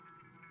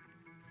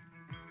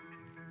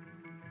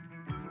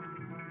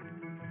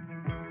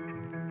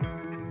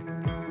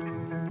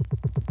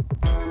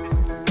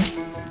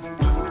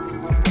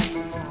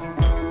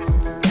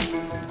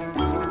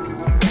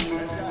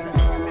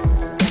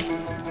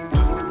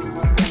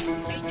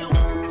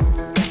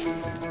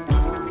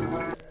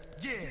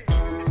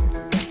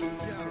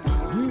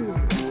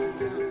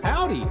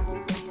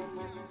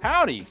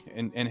howdy,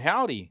 and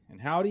howdy,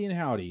 and howdy, and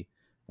howdy,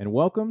 and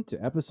welcome to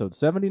episode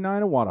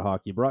 79 of Wada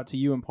Hockey, brought to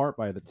you in part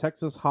by the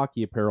Texas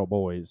Hockey Apparel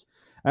Boys.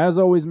 As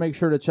always, make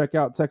sure to check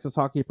out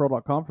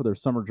TexasHockeyApparel.com for their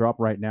summer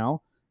drop right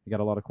now. We got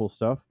a lot of cool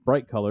stuff,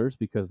 bright colors,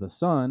 because the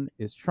sun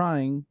is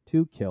trying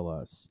to kill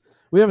us.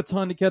 We have a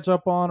ton to catch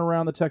up on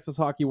around the Texas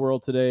hockey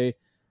world today,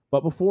 but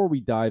before we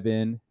dive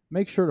in,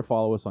 make sure to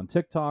follow us on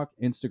TikTok,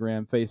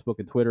 Instagram, Facebook,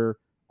 and Twitter,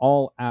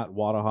 all at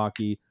Wada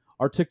Hockey.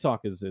 Our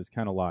TikTok is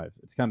kind of live.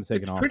 It's kind of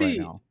taking off right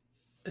now.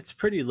 It's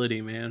pretty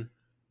litty, man.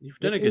 You've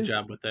done a good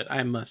job with it,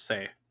 I must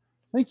say.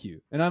 Thank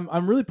you. And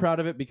I'm really proud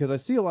of it because I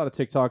see a lot of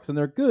TikToks and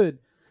they're good,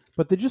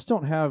 but they just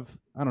don't have,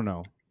 I don't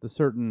know, the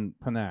certain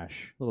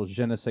panache, little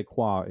je ne sais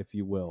quoi, if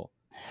you will.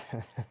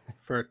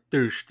 For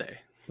Tuesday.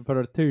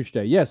 For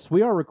Tuesday. Yes,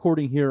 we are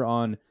recording here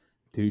on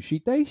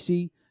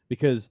Tuesday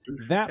because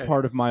that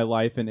part of my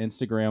life and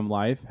Instagram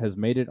life has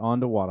made it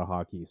onto Wada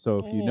Hockey. So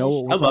if you know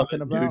what we're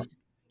talking about.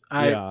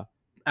 Dude.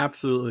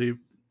 Absolutely.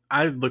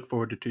 I look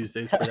forward to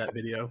Tuesdays for that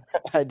video.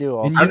 I do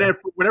also. And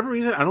for whatever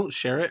reason, I don't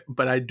share it,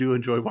 but I do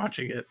enjoy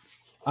watching it.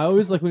 I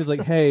always like when he's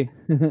like, hey,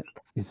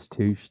 it's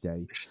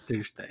Tuesday. It's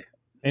Tuesday.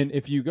 And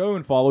if you go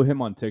and follow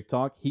him on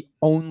TikTok, he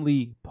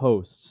only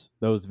posts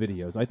those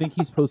videos. I think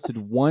he's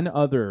posted one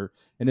other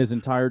in his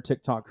entire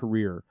TikTok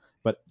career.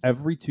 But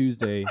every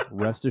Tuesday,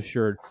 rest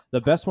assured,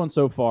 the best one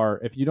so far,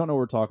 if you don't know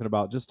what we're talking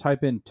about, just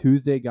type in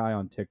Tuesday Guy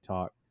on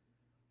TikTok.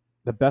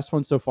 The best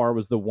one so far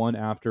was the one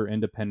after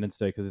Independence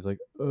Day because he's like,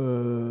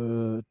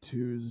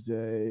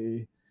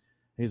 Tuesday.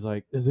 He's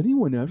like, does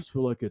anyone else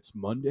feel like it's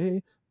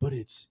Monday, but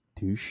it's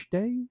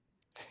Tuesday?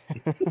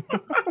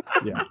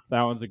 Yeah,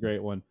 that one's a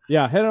great one.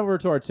 Yeah, head over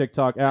to our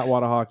TikTok at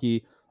Wada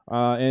Hockey.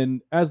 And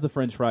as the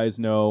French fries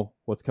know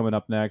what's coming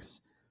up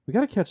next, we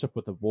got to catch up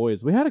with the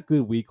boys. We had a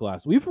good week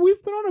last week.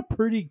 We've been on a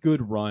pretty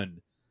good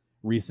run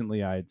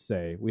recently, I'd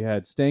say. We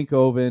had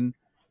Stankoven,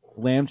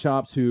 Lamb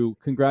Chops, who,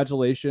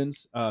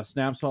 congratulations,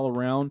 snaps all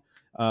around.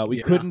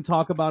 We couldn't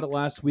talk about it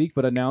last week,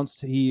 but announced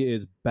he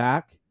is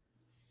back.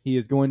 He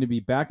is going to be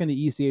back in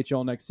the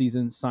ECHL next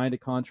season, signed a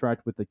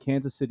contract with the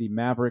Kansas City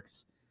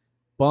Mavericks.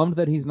 Bummed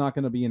that he's not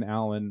going to be in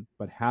Allen,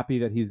 but happy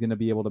that he's going to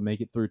be able to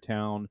make it through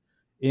town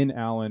in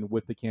Allen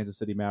with the Kansas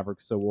City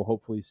Mavericks. So we'll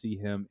hopefully see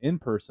him in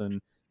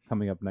person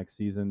coming up next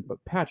season.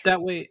 But Patrick,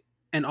 that way,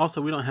 and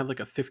also we don't have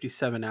like a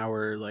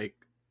 57-hour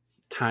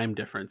time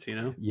difference, you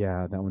know?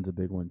 Yeah, that one's a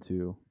big one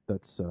too.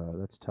 That's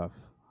tough.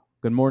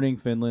 Good morning,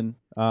 Finland.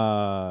 We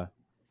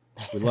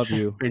love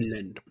you.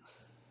 Finland.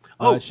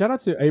 Shout out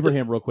to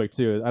Abraham real quick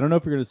too. I don't know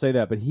if you're going to say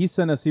that, but he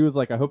sent us. He was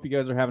like, "I hope you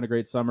guys are having a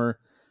great summer."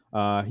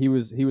 He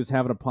was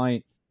having a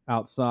pint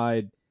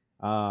outside,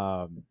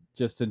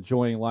 just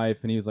enjoying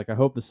life, and he was like, "I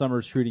hope the summer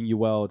is treating you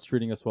well. It's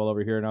treating us well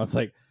over here." And I was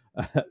like,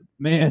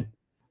 "Man,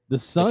 the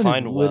sun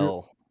is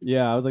literally."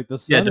 Yeah, I was like, the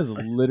sun is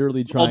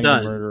literally trying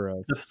to murder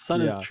us. The sun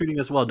is treating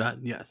us well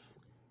done. Yes.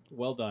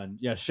 Well done.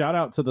 Yeah, shout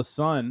out to the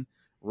sun.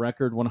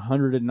 Record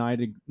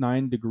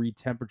 109-degree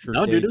temperature.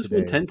 No, dude, it was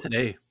 110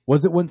 today.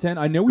 Was it 110?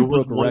 I know we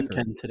broke a record.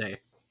 110 today.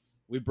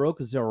 We broke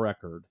a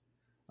record.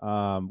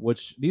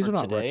 Which these are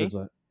not today?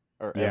 records.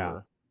 Or yeah.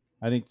 ever?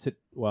 I think,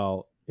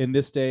 in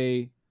this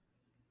day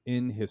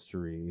in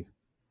history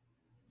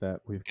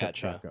that we've kept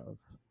track of.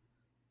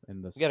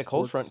 We got a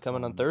cold front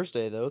coming on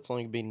Thursday, though. It's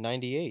only going to be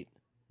 98.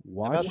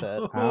 Watch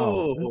that.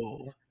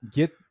 Out.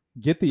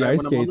 Get the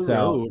ice skates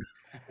out.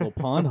 Little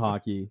pond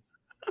hockey.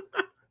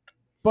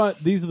 But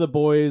these are the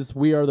boys.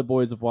 We are the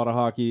boys of Wada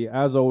Hockey.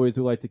 As always,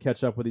 we like to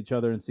catch up with each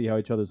other and see how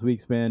each other's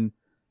week's been.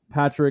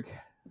 Patrick,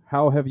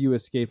 how have you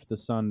escaped the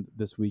sun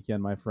this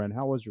weekend, my friend?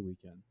 How was your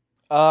weekend?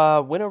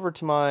 Went over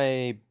to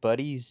my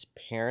buddy's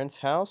parents'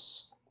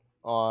 house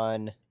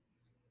on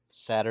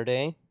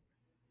Saturday.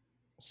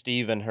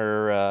 Steve and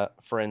her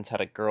friends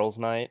had a girls'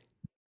 night.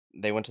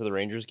 They went to the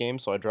Rangers game,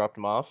 so I dropped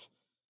them off.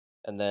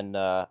 And then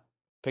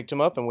picked them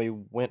up, and we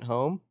went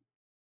home,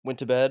 went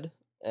to bed.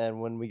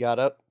 And when we got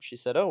up, she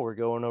said, "Oh, we're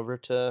going over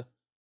to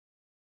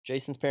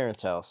Jason's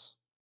parents' house."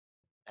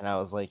 And I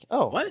was like,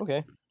 "Oh, what?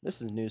 Okay,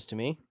 this is news to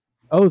me."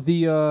 Oh,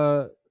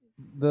 the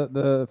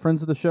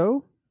friends of the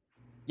show?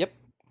 Yep,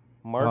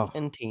 Mark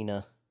and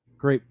Tina.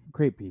 Great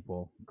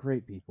people.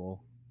 Great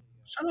people.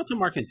 Shout out to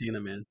Mark and Tina,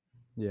 man.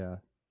 Yeah,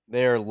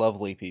 they're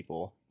lovely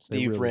people.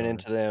 Steve really ran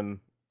into them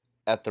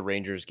at the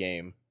Rangers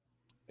game,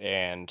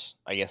 and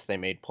I guess they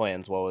made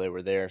plans while they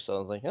were there. So I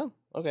was like, "Oh,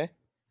 okay."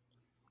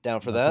 Down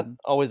for that.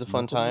 Always a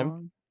fun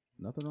time.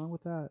 Nothing wrong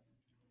with that.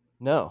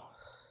 No.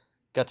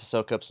 Got to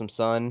soak up some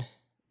sun.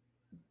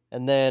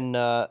 And then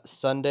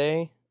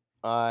Sunday,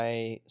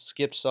 I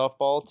skipped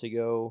softball to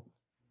go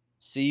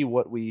see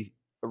what we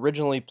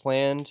originally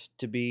planned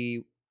to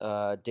be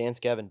Dance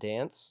Gavin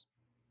Dance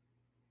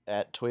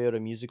at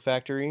Toyota Music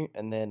Factory.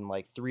 And then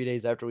 3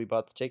 days after we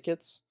bought the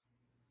tickets,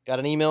 got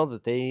an email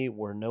that they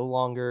were no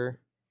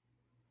longer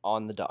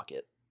on the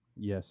docket.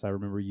 Yes, I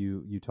remember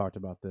you talked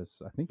about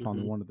this, I think,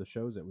 on one of the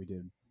shows that we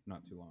did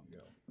not too long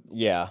ago.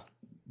 Yeah,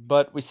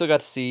 but we still got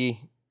to see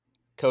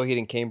Coheed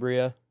and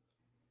Cambria.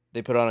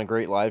 They put on a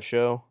great live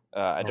show.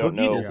 I don't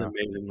know. Coheed is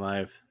amazing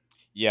live.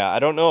 Yeah, I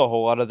don't know a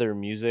whole lot of their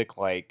music,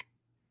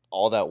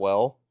 all that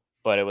well,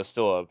 but it was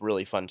still a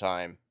really fun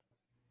time.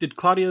 Did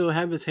Claudio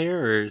have his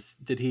hair, or is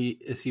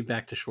he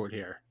back to short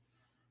hair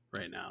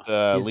right now?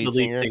 The He's lead the lead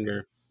singer?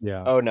 singer.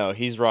 Yeah. Oh no,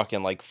 he's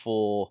rocking like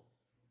full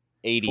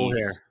 80s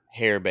hair.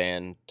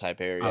 hairband type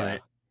hair. All Yeah.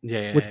 right.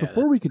 Yeah. Which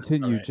before we that's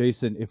continue, all right.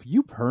 Jason, if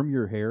you perm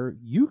your hair,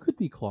 you could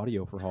be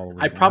Claudio for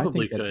Halloween. I and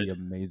probably think that'd be could.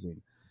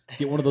 amazing.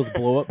 Get one of those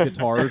blow up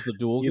guitars, the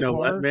dual You know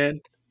guitar. what,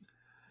 man?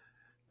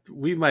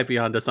 We might be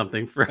onto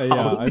something for Yeah,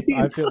 Halloween.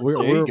 I feel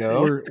There you we're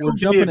go. we're, It's we're going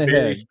to be a jumping very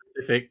ahead.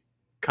 specific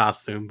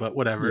costume, but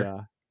whatever. Yeah.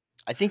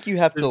 I think you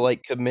have to There's-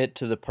 like commit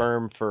to the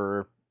perm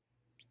for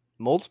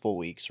multiple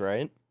weeks,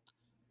 right?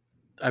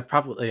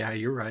 Yeah,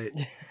 you're right.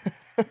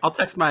 I'll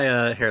text my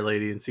hair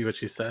lady and see what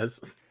she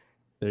says.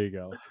 There you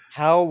go.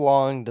 How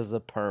long does a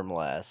perm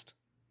last?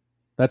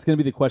 That's going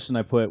to be the question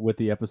I put with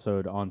the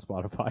episode on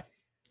Spotify.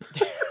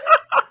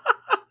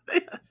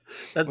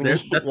 That's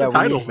Yeah, the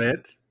title,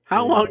 man.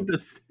 How Yeah. long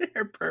does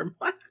hair perm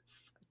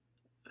last?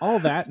 All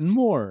that and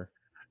more.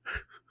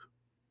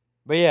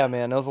 But yeah,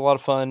 man, that was a lot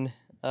of fun.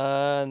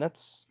 And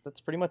that's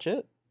pretty much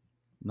it.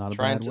 Not a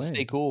Trying bad to way.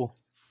 stay cool.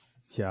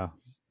 Yeah.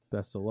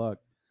 Best of luck.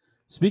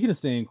 Speaking of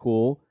staying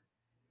cool,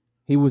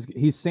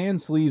 he's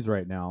sans sleeves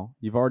right now.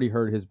 You've already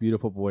heard his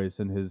beautiful voice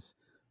and his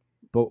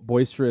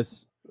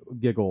boisterous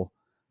giggle.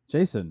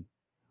 Jason,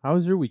 how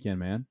was your weekend,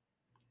 man?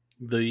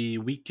 The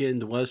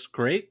weekend was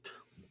great.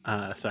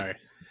 Sorry.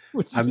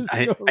 Would you just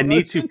I go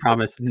need to Russian?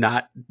 promise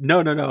not.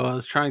 No. I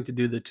was trying to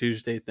do the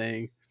Tuesday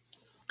thing,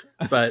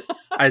 but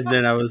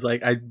then I was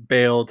like, I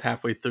bailed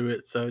halfway through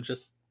it, so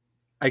just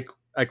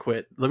I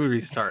quit. Let me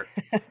restart.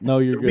 No,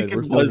 you're The good. We're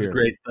weekend still was here.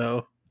 great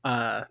though.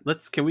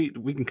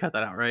 We can cut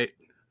that out, right?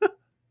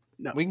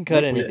 No, We can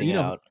cut We- anything you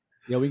know- out.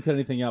 Yeah, we can cut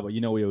anything out, but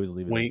we always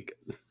leave it. wink.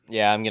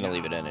 Yeah, I'm gonna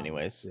leave it in Nah.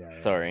 anyways. Yeah.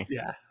 Sorry.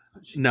 Yeah.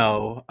 In.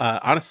 No,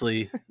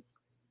 honestly,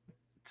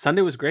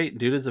 Sunday was great.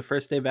 Dude, is the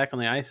first day back on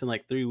the ice in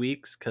like 3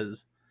 weeks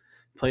because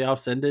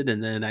playoffs ended,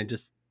 and then I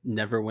just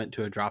never went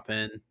to a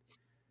drop-in.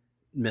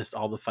 Missed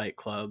all the fight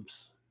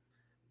clubs,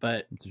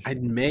 but It's a I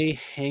shame. may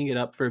hang it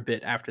up for a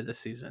bit after the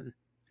season.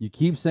 You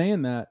keep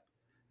saying that.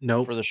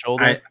 Nope. For the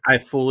shoulder. I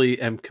fully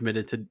am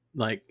committed to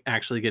like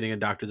actually getting a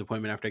doctor's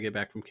appointment after I get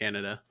back from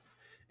Canada,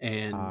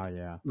 and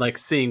Yeah. like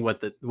seeing what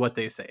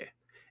they say,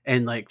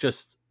 and like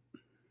just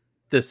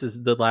this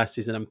is the last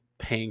season I'm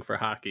paying for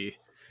hockey,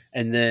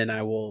 and then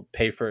I will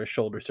pay for a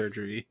shoulder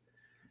surgery,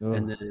 Ugh.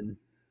 and then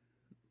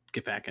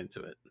get back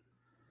into it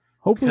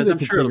Hopefully because they I'm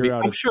can sure it'll figure be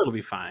out. I'm sure it'll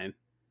be fine.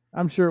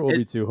 I'm sure it will it-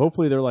 be too.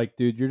 Hopefully they're like,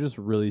 dude, you're just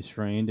really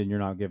strained and you're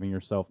not giving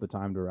yourself the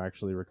time to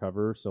actually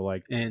recover. So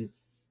like, And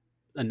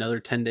another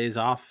 10 days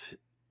off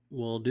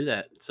will do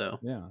that. So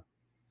yeah.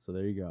 So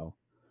there you go.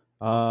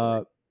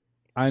 Hopefully.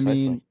 I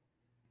Precisely. mean,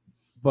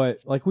 but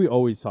like we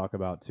always talk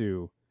about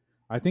too,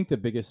 I think the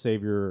biggest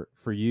savior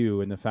for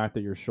you and the fact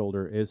that your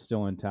shoulder is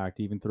still intact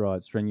even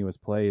throughout strenuous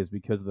play is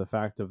because of the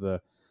fact of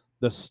the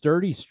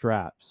sturdy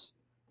straps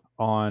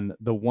on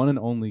the one and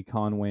only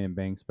Conway and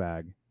Banks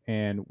bag.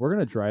 And we're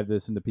going to drive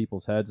this into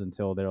people's heads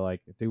until they're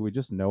like, dude, we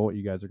just know what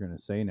you guys are going to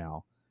say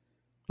now.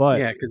 But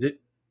yeah, because it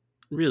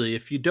really,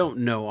 if you don't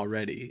know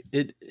already,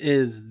 it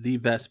is the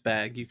best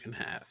bag you can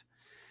have.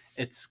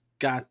 It's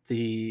got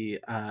the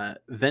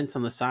vents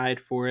on the side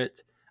for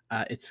it.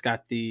 It's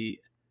got the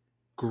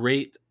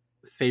great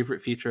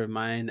favorite feature of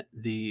mine,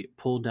 the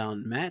pull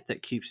down mat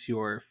that keeps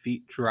your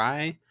feet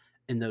dry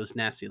in those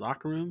nasty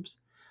locker rooms.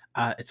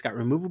 It's got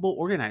removable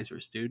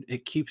organizers, dude.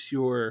 It keeps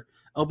your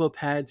elbow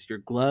pads, your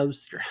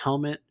gloves, your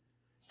helmet,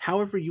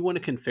 however you want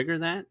to configure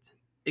that,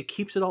 it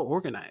keeps it all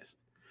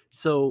organized.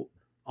 So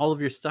all of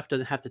your stuff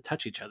doesn't have to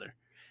touch each other.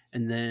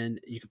 And then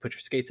you can put your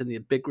skates in the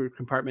big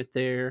compartment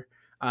there.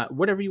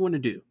 Whatever you want to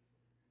do,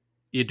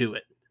 you do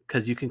it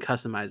because you can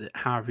customize it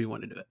however you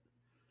want to do it.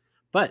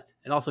 But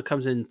it also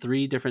comes in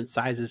 3 different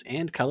sizes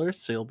and colors,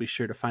 so you'll be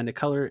sure to find a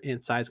color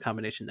and size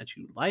combination that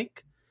you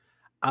like.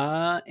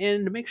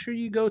 And make sure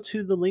you go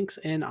to the links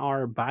in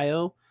our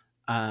bio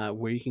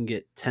where you can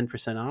get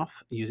 10%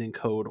 off using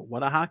code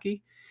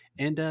WHATAHOCKEY.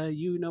 And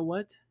you know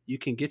what? You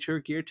can get your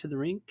gear to the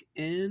rink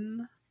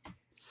in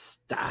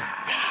style.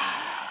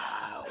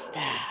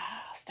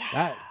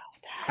 that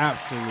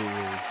absolutely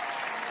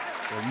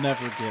will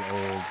never get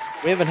old.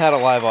 We haven't had a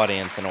live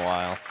audience in a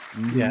while.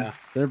 Mhm. Yeah.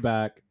 They're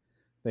back.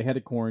 They had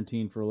to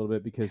quarantine for a little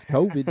bit because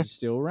COVID is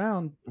still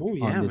around Oh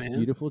yeah, on this man.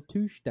 beautiful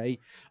Tuesday.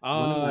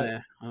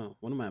 One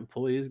of my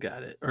employees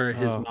got it, or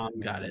his Oh, mom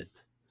got man.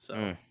 it. So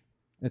Mm.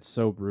 It's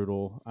so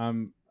brutal.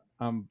 I'm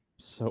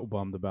so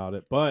bummed about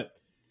it. But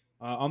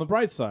on the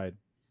bright side,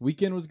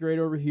 weekend was great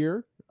over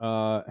here.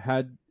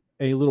 Had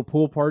a little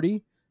pool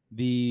party.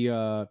 The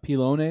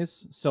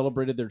Pilones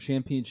celebrated their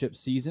championship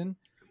season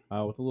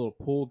with a little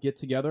pool get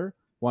together.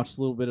 Watched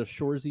a little bit of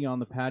Shorzy on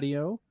the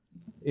patio,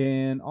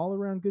 and all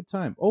around good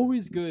time.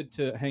 Always good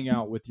to hang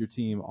out with your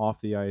team off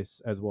the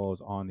ice as well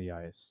as on the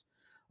ice.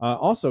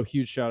 Also,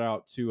 huge shout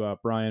out to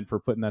Brian for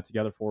putting that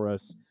together for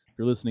us. If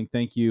you're listening,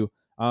 thank you.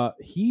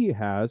 He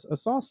has a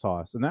sauce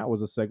toss, and that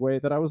was a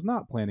segue that I was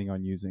not planning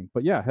on using.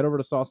 But yeah, head over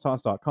to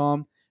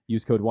saucetoss.com.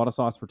 Use code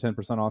WATASAUCE for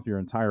 10% off your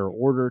entire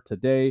order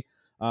today.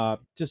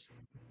 Just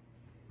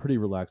pretty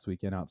relaxed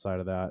weekend outside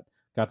of that.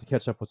 Got to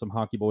catch up with some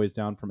hockey boys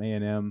down from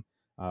A&M.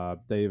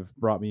 They've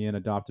brought me in,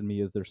 adopted me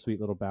as their sweet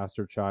little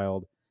bastard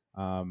child.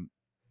 I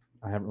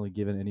haven't really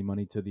given any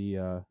money to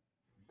the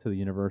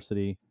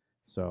university,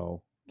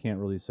 so can't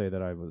really say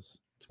that I was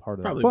part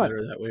of Probably that. But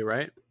better that way,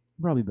 right?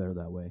 probably better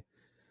that way.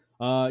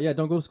 Yeah,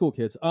 don't go to school,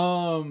 kids.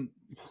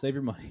 Save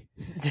your money.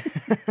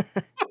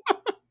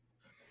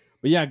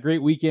 But yeah,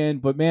 great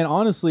weekend. But man,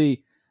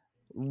 honestly,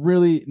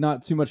 really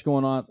not too much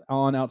going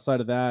on outside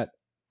of that.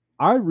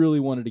 I really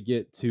wanted to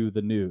get to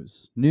the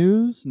news,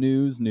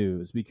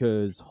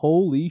 because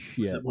holy Was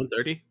shit, it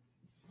 1:30?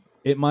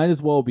 it might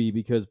as well be,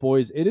 because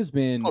boys, it has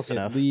been Close at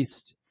enough.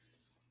 least.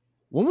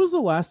 When was the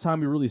last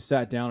time we really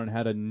sat down and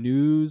had a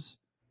news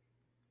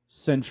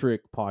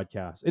centric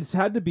podcast? It's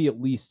had to be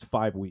at least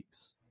 5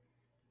 weeks.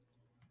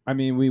 I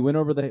mean, we went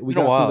over we Been a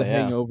got while, through the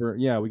yeah. hangover.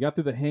 Yeah, we got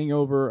through the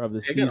hangover of the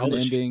I got all season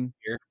the shit ending.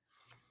 here.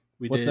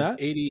 We What's did that?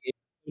 88,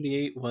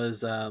 78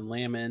 was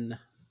Lammin,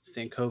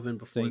 Stankoven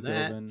before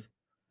that. Stankoven.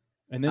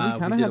 And then we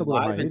kind We of did had a little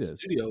live in hiatus.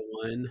 studio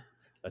one.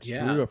 That's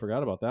Yeah. true. I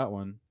forgot about that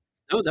one.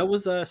 No, that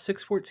was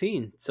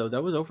 6/14. So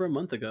that was over a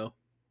month ago.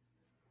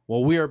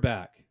 Well, we are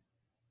back,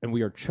 and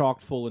we are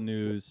chock full of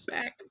news.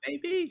 Back,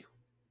 baby.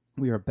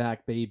 We are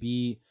back,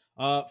 baby.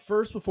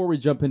 First, before we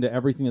jump into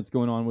everything that's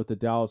going on with the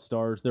Dallas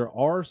Stars, there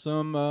are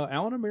some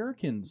Allen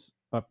Americans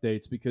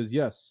updates, because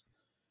yes,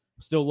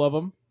 still love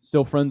them,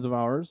 still friends of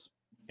ours,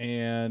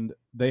 and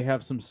they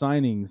have some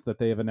signings that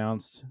they have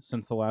announced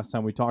since the last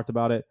time we talked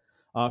about it.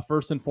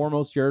 First and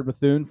foremost, Jared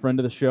Bethune, friend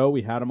of the show.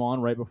 We had him on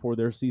right before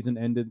their season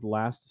ended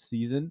last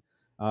season.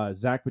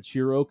 Zach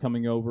Pachiro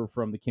coming over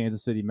from the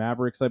Kansas City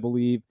Mavericks, I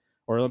believe,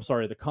 or I'm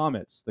sorry, the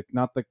Comets,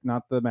 not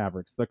the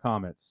Mavericks, the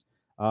Comets.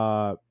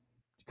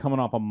 Coming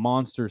off a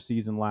monster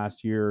season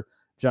last year,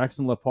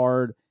 Jackson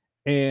Lepard,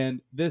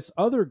 and this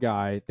other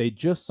guy they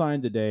just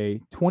signed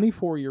today,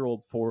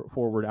 24-year-old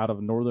forward out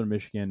of Northern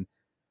Michigan.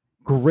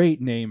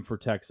 Great name for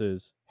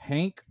Texas.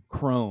 Hank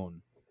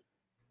Crone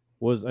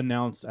was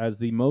announced as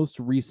the most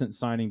recent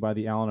signing by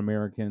the Allen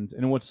Americans.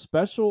 And what's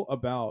special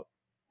about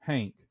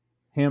Hank,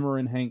 Hammer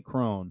and Hank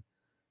Crone,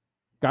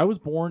 guy was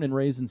born and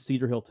raised in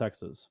Cedar Hill,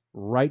 Texas,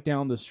 right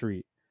down the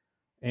street,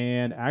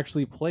 and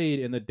actually played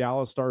in the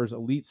Dallas Stars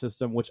elite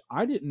system, which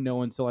I didn't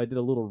know until I did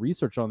a little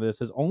research on this,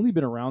 has only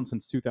been around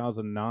since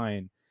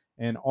 2009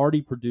 and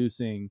already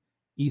producing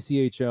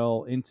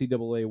ECHL,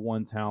 NCAA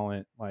one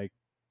talent, like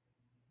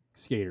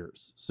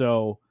skaters.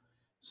 So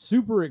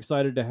super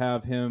excited to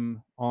have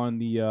him on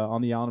the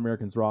Allen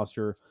Americans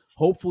roster.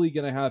 Hopefully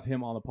going to have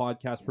him on the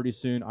podcast pretty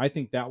soon. I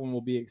think that one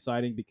will be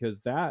exciting, because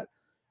that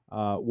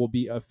will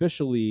be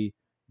officially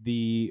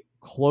the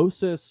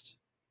closest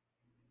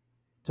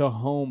to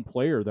home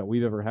player that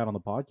we've ever had on the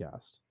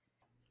podcast.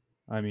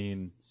 I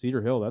mean,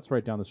 Cedar Hill, that's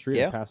right down the street.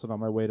 Yeah. I passed it on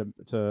my way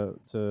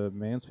to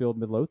Mansfield,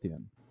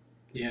 Midlothian.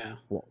 Yeah.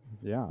 Well,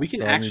 yeah. We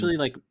can so,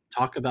 actually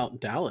talk about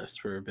Dallas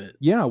for a bit.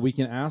 Yeah, we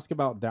can ask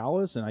about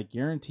Dallas, and I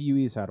guarantee you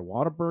he's had a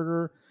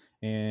Whataburger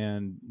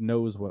and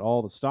knows what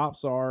all the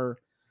stops are.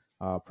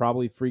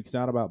 Probably freaks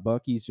out about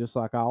Buc-ee's just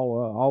like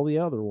all the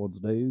other ones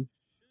do.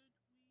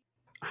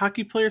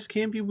 Hockey players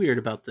can be weird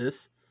about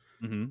this.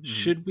 Mm-hmm.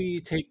 Should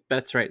we take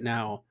bets right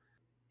now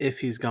if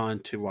he's gone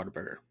to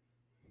Whataburger?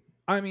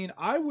 I mean,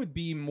 I would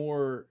be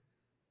more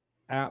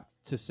apt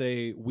to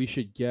say we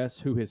should guess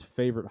who his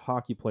favorite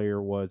hockey player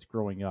was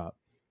growing up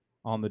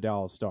on the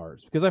Dallas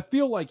Stars, because I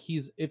feel like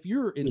if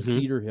you're in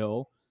Cedar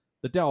Hill,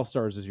 the Dallas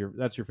Stars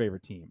that's your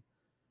favorite team,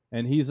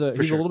 and he's a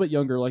little bit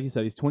younger, like you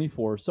said, he's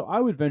 24. So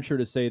I would venture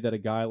to say that a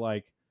guy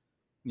like,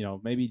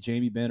 maybe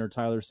Jamie Benn or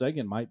Tyler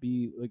Seguin might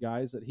be the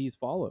guys that he's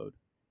followed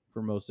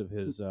for most of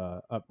his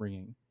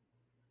upbringing.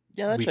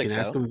 Yeah, that we checks can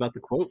ask out. him about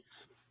the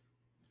quotes.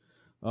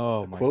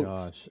 Oh The my quotes.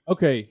 gosh.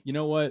 Okay, you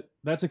know what?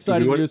 That's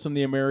exciting news from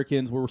the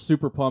Americans. We're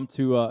super pumped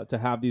to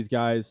have these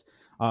guys.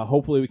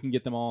 Hopefully we can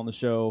get them all on the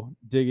show,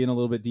 dig in a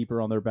little bit deeper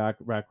on their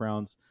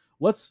backgrounds.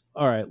 Let's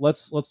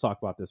talk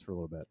about this for a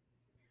little bit.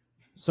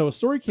 So a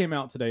story came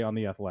out today on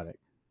The Athletic.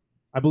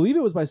 I believe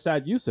it was by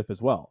Sad Youssef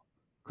as well.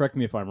 Correct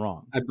me if I'm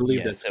wrong. I believe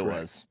yes, that's it correct.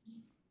 was.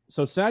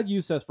 So Sad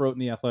Youssef wrote in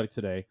The Athletic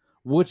today,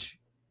 which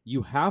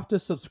you have to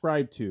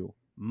subscribe to,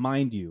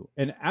 mind you.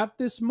 And at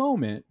this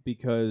moment,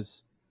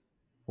 because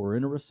we're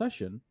in a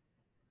recession,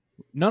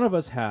 none of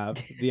us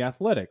have The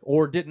Athletic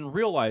or didn't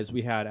realize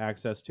we had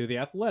access to The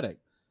Athletic.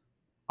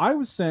 I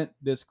was sent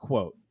this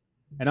quote,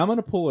 and I'm going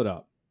to pull it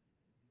up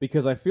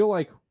because I feel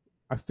like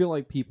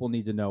people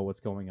need to know what's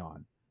going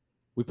on.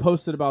 We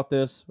posted about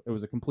this. It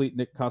was a complete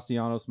Nick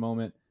Castellanos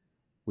moment.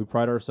 We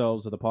pride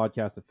ourselves with a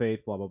podcast of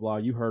faith, blah, blah, blah.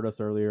 You heard us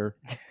earlier.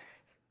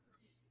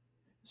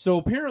 So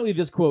apparently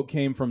this quote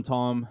came from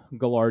Tom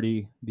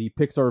Gallardi, the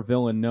Pixar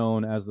villain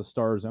known as the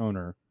Stars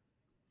owner.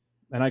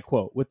 And I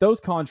quote, "With those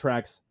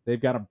contracts,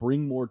 they've got to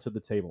bring more to the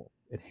table.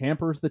 It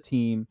hampers the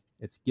team.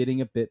 It's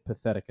getting a bit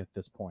pathetic at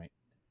this point."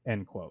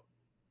 End quote.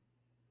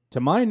 To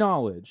my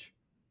knowledge,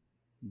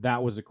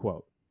 that was a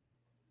quote.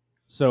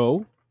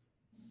 So,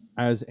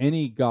 as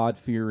any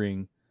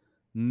God-fearing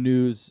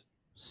news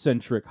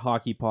centric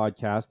hockey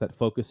podcast that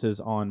focuses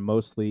on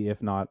mostly,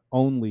 if not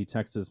only,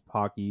 Texas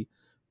hockey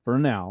for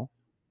now,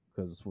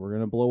 because we're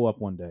going to blow up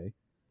one day.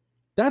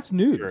 That's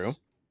news. True.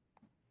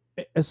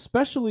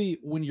 Especially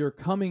when you're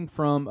coming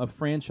from a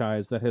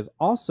franchise that has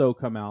also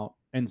come out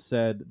and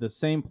said the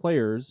same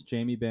players,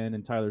 Jamie Benn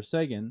and Tyler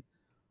Seguin,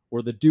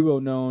 were the duo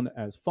known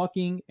as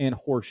fucking and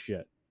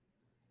horseshit.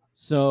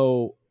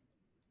 So,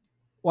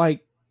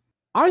 like,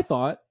 I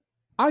thought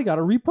I got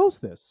to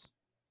repost this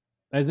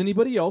as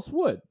anybody else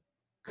would,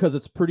 because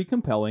it's pretty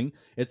compelling.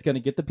 It's going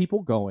to get the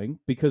people going,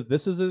 because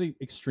this is an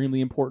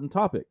extremely important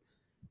topic.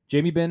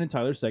 Jamie Benn and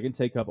Tyler Seguin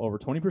take up over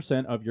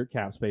 20% of your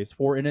cap space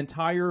for an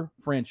entire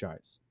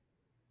franchise.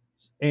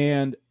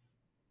 And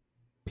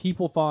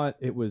people thought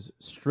it was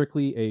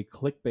strictly a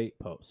clickbait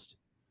post.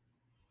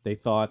 They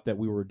thought that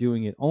we were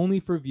doing it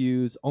only for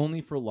views,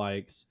 only for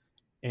likes,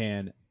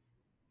 and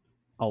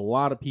a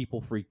lot of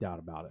people freaked out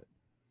about it.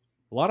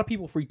 A lot of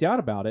people freaked out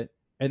about it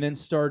and then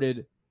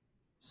started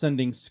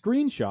sending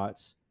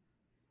screenshots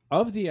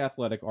of the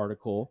Athletic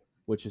article,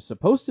 which is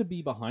supposed to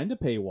be behind a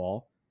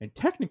paywall and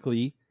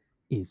technically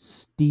is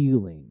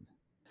stealing.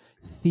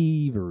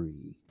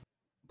 Thievery.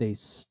 They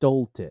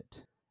stole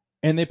it.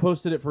 And they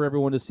posted it for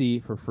everyone to see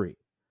for free.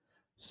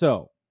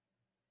 So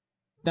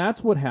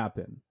that's what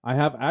happened. I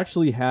have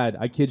actually had,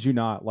 I kid you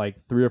not,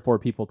 like 3 or 4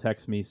 people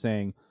text me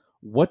saying,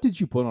 "What did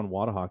you put on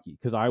Wada Hockey?"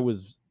 Because I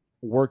was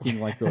working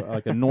like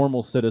a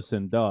normal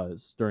citizen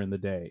does during the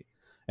day,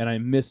 and I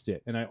missed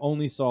it. And I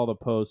only saw the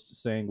post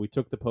saying, "We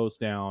took the post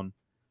down.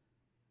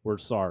 We're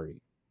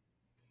sorry."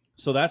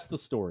 So that's the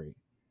story.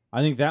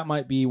 I think that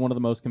might be one of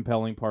the most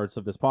compelling parts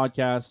of this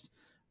podcast,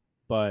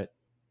 but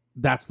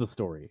that's the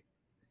story.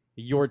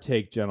 Your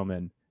take,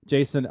 gentlemen.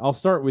 Jason, I'll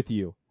start with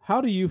you.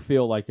 How do you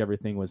feel like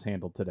everything was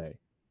handled today?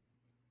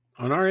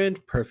 On our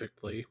end,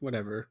 perfectly.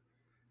 Whatever.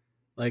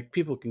 Like,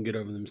 people can get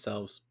over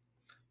themselves.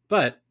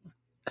 But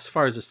as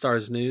far as the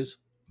Stars news,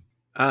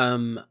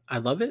 I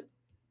love it.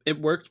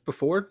 It worked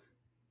before.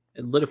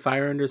 It lit a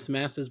fire under some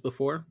asses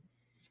before.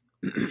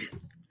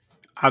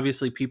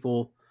 Obviously,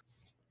 people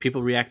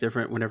react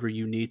different whenever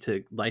you need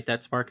to light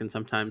that spark, and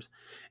sometimes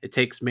it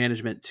takes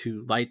management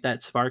to light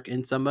that spark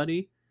in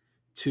somebody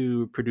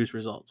to produce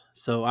results.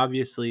 So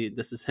obviously,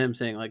 this is him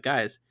saying, like,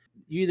 guys,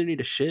 you either need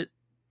to shit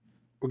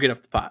or get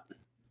off the pot.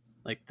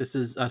 Like, this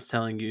is us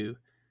telling you,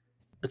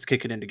 let's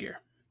kick it into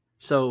gear.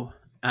 So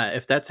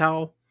if that's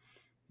how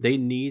they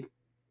need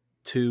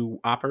to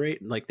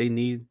operate, like they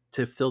need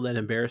to feel that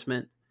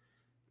embarrassment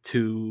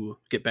to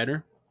get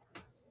better,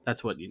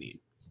 that's what you need.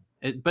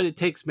 But it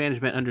takes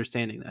management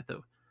understanding that,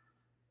 though.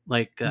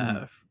 Like,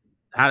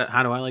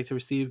 how do I like to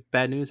receive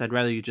bad news? I'd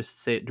rather you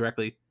just say it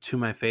directly to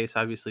my face.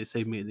 Obviously,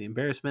 save me the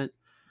embarrassment,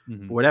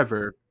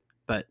 whatever.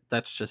 But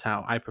that's just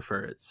how I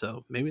prefer it.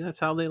 So maybe that's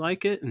how they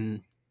like it,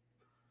 and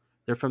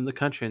they're from the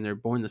country and they're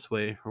born this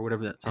way, or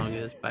whatever that song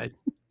is by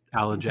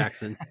Alan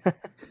Jackson.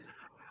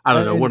 I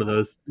don't know, one of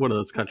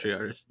those country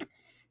artists.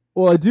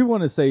 Well, I do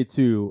want to say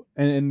too,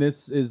 and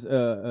this is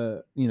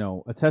a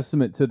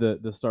testament to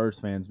the Stars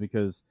fans,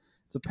 because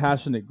it's a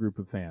passionate group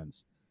of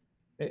fans,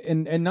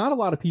 and not a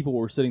lot of people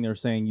were sitting there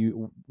saying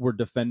you were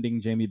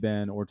defending Jamie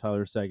Benn or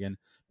Tyler Seguin,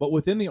 but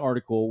within the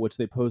article, which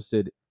they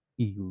posted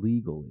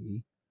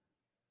illegally,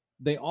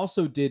 they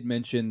also did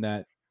mention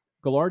that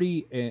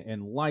Gaglardi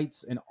and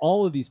Lights and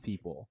all of these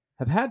people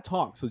have had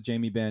talks with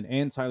Jamie Benn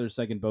and Tyler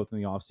Seguin both in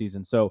the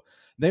offseason. So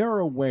they are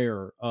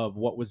aware of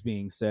what was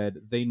being said.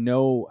 They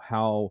know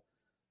how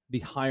the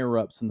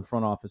higher-ups in the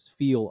front office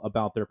feel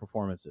about their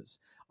performances.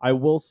 I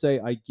will say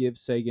I give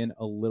Seguin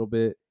a little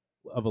bit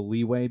of a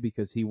leeway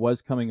because he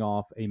was coming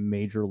off a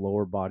major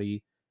lower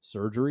body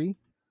surgery.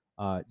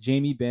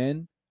 Jamie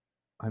Benn,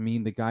 I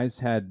mean, the guy's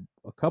had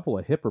a couple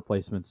of hip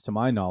replacements to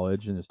my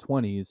knowledge in his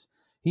 20s.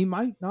 He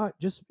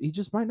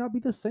just might not be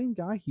the same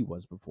guy he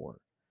was before.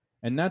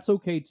 And that's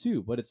okay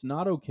too, but it's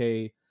not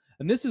okay.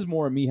 And this is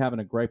more me having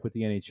a gripe with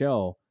the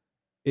NHL,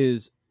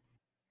 is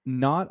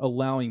not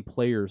allowing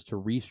players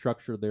to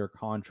restructure their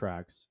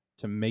contracts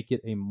to make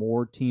it a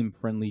more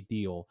team-friendly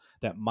deal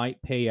that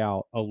might pay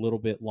out a little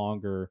bit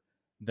longer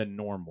than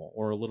normal,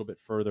 or a little bit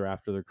further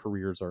after their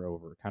careers are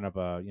over. Kind of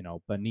a,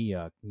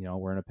 Bonilla,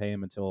 we're going to pay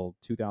him until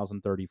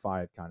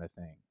 2035 kind of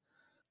thing.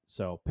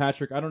 So,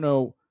 Patrick, I don't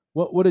know,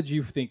 what did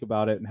you think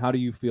about it, and how do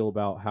you feel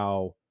about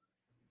how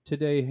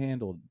today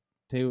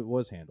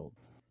was handled?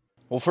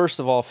 Well,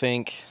 first of all,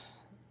 Fink,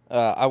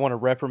 I want to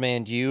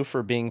reprimand you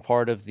for being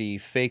part of the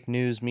fake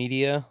news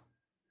media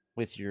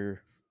with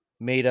your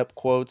made-up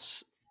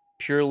quotes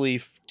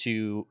purely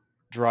to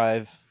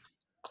drive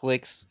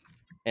clicks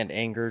and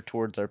anger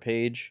towards our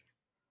page.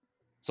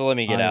 So let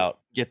me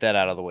get that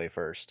out of the way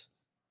first.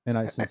 And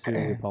I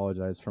sincerely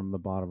apologize from the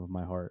bottom of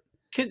my heart.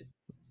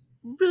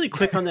 Really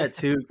quick on that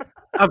too.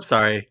 I'm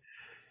sorry.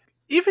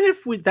 Even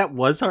if that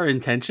was our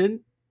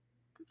intention,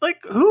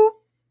 like, who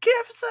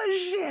gives a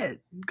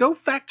shit? Go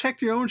fact check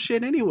your own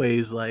shit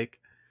anyways. Like,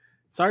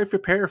 sorry for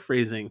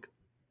paraphrasing.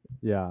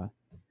 Yeah.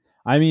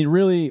 I mean,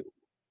 really,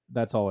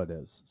 that's all it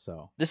is.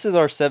 So this is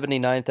our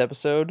 79th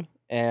episode,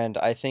 and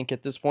I think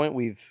at this point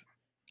we've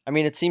I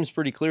mean, it seems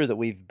pretty clear that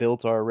we've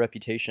built our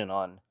reputation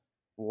on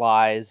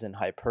lies and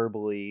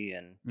hyperbole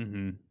and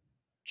Mm-hmm.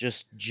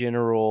 just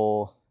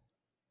general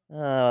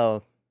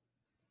yellow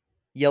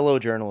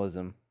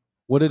journalism.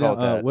 What did Call it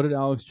that. what did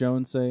Alex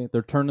Jones say?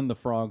 They're turning the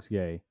frogs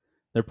gay.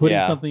 They're putting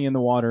Yeah. something in the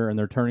water and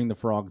they're turning the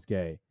frogs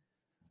gay.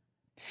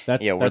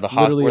 That's Yeah, we're that's the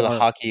literally we're the our,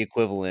 hockey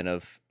equivalent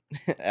of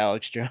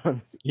Alex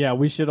Jones. Yeah,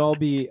 we should all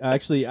be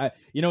actually.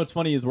 You know what's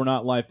funny is we're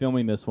not live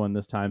filming this one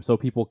this time, so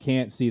people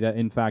can't see that.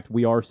 In fact,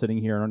 we are sitting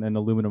here in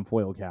aluminum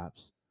foil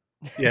caps.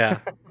 Yeah.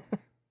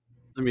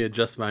 Let me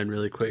adjust mine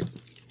really quick.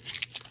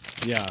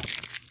 Yeah,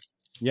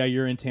 yeah,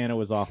 your antenna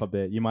was off a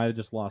bit. You might have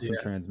just lost some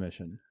Yeah.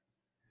 transmission.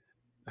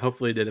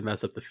 Hopefully, it didn't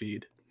mess up the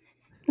feed.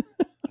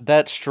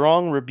 That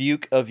strong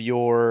rebuke of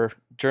your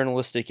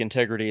journalistic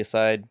integrity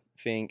aside,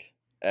 Fink,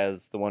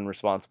 as the one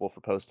responsible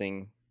for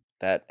posting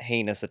that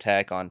heinous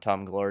attack on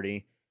Tom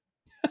Glardy.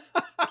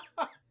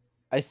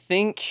 I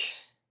think,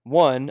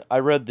 one, I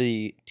read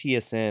the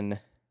TSN.ca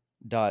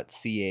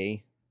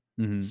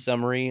Mhm.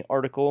 summary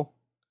article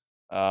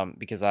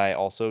because I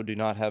also do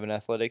not have an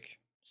athletic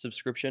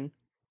subscription.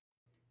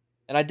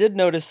 And I did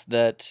notice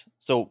that,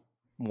 so,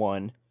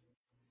 one,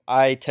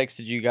 I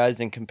texted you guys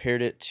and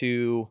compared it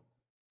to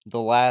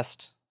the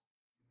last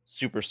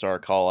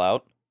superstar call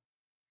out.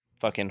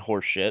 Fucking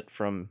horseshit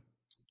from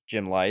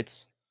Jim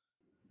Lights.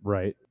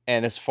 Right.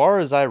 And as far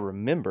as I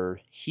remember,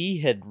 he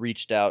had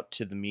reached out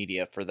to the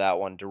media for that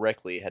one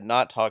directly, had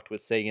not talked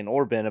with Sagan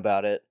or Ben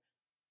about it,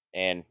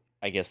 and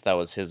I guess that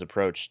was his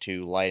approach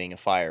to lighting a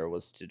fire,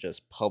 was to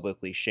just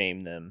publicly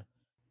shame them.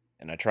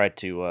 And I tried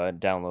to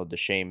download the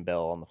shame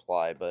bell on the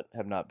fly, but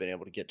have not been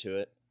able to get to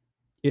it.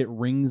 It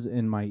rings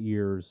in my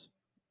ears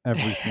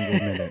every single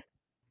minute.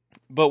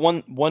 But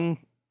one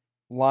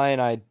line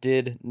I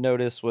did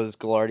notice was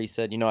Glardy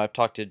said, I've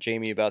talked to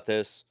Jamie about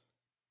this.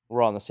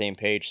 We're on the same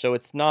page. So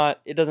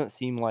it doesn't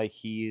seem like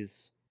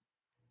he's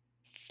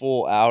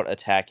full out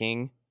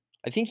attacking.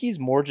 I think he's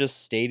more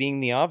just stating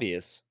the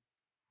obvious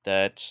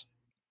that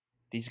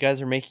these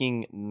guys are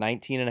making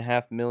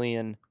 $19.5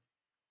 million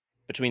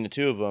between the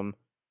two of them,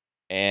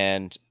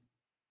 and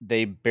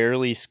they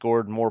barely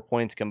scored more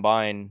points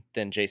combined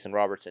than Jason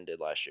Robertson did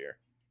last year.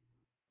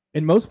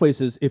 In most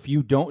places, if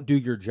you don't do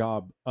your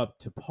job up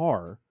to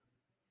par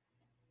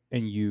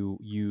and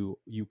you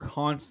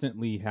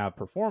constantly have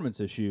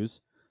performance issues,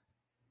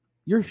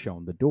 you're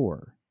shown the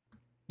door.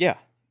 Yeah.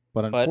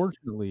 But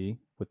unfortunately,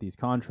 with these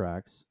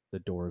contracts, the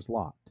door is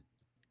locked.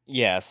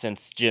 Yeah,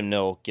 since Jim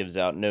Nill gives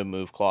out no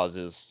move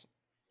clauses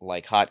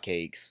like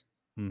hotcakes.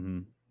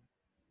 Mm-hmm.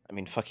 I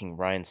mean, fucking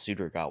Ryan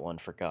Suter got one,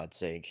 for God's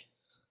sake.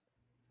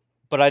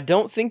 But I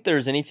don't think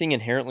there's anything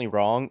inherently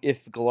wrong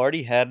if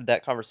Glardy had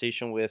that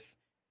conversation with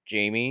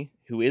Jamie,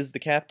 who is the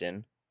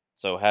captain,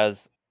 so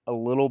has a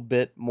little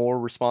bit more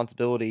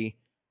responsibility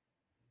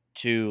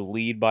to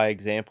lead by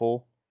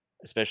example,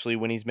 especially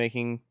when he's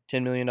making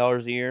 $10 million a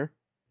year.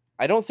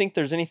 I don't think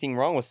there's anything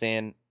wrong with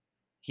saying,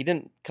 he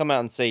didn't come out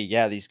and say,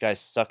 yeah, these guys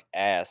suck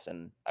ass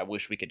and I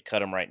wish we could cut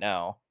them right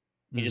now.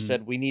 He just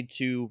said, we need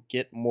to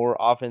get more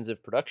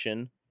offensive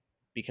production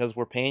because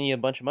we're paying you a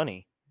bunch of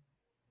money,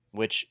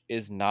 which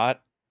is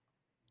not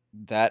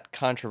that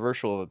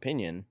controversial of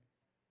opinion.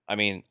 I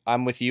mean,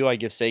 I'm with you. I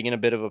give Sagan a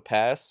bit of a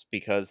pass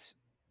because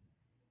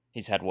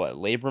he's had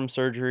labrum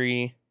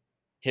surgery,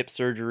 hip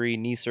surgery,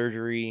 knee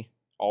surgery,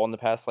 all in the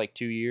past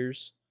 2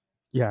 years.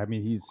 Yeah, I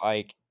mean, he's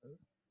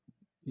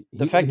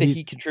the fact that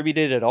he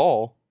contributed at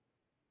all.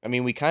 I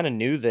mean, we kind of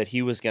knew that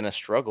he was going to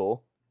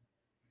struggle,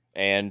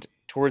 and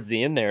towards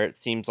the end there, it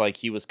seems like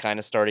he was kind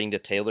of starting to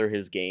tailor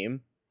his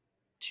game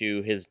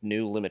to his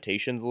new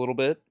limitations a little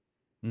bit.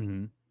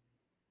 Mm-hmm.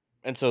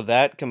 And so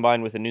that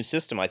combined with a new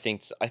system, I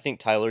think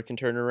Tyler can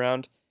turn it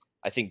around.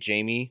 I think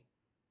Jamie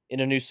in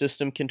a new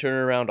system can turn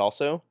it around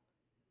also.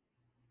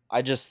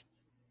 I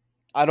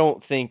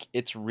don't think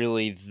it's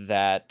really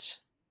that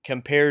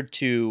compared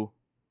to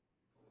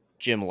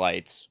Jim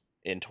Lights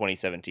in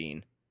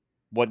 2017.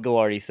 What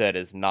Glardy said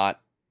is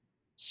not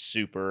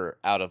super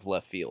out of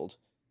left field.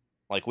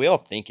 We all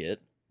think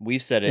it.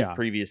 We've said it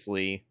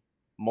previously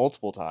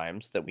multiple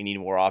times that we need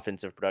more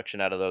offensive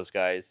production out of those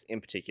guys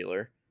in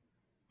particular.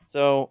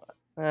 So,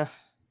 it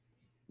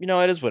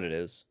is what it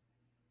is.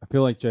 I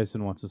feel like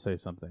Jason wants to say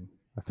something.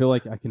 I feel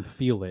like I can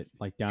feel it,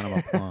 down in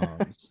my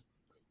palms.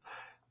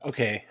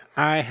 Okay,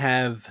 I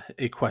have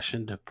a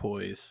question to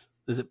pose.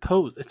 Is it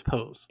pose? It's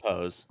pose.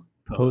 Pose.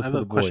 Pose I have for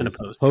a the question boys.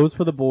 to pose. Pose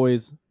for the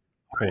boys.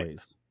 Right.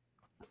 Poise.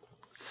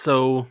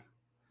 So,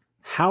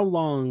 how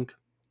long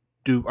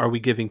are we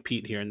giving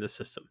Pete here in this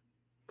system?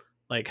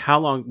 How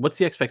long? What's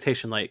the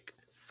expectation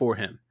for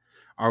him?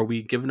 Are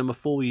we giving him a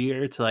full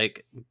year to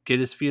get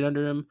his feet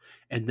under him,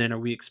 and then are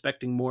we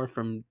expecting more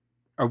from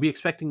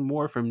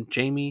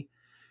Jamie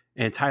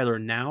and Tyler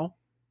now,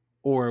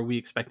 or are we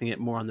expecting it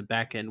more on the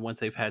back end once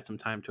they've had some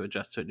time to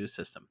adjust to a new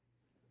system?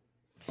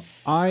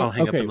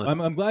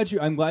 I'm glad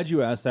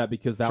you asked that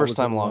because that first was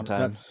time, long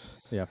time.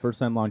 First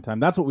time, long time.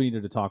 That's what we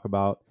needed to talk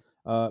about.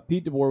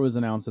 Pete DeBoer was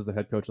announced as the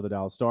head coach of the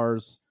Dallas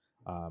Stars,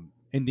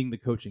 ending the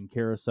coaching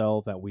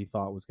carousel that we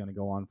thought was going to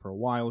go on for a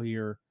while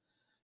here.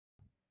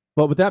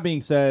 But with that being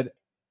said,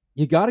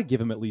 you got to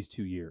give him at least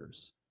 2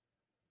 years.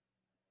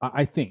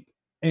 I think.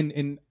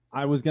 And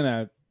I was going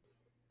to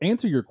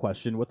answer your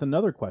question with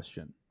another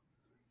question.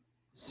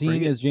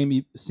 Seeing as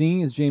Jamie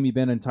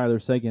Benn and Tyler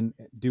Seguin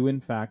do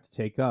in fact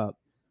take up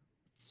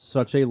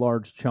such a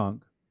large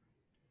chunk,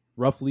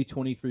 roughly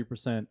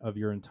 23% of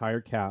your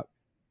entire cap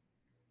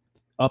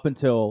up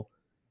until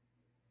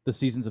the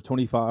seasons of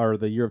 25 or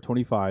the year of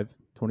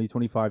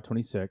 2025,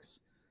 26,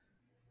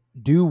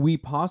 do we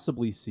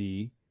possibly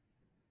see,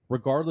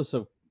 regardless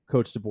of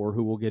Coach DeBoer,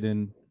 who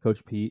we'll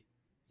Coach Pete,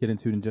 get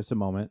into in just a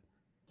moment,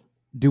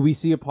 do we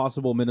see a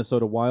possible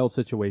Minnesota Wild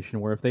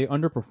situation where if they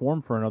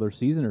underperform for another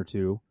season or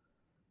two,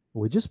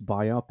 we just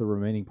buy out the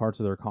remaining parts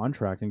of their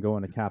contract and go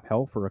into cap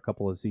hell for a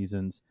couple of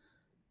seasons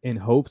in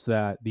hopes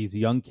that these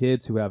young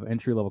kids who have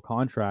entry-level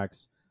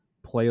contracts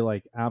play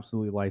like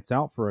absolutely lights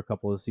out for a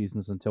couple of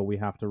seasons until we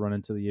have to run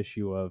into the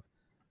issue of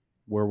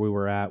where we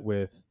were at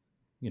with,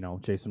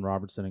 Jason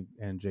Robertson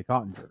and Jake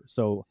Ottinger.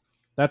 So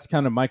that's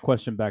kind of my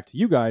question back to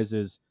you guys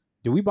is,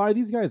 do we buy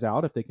these guys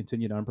out if they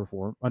continue to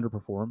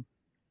underperform?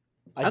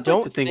 I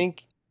don't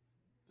think...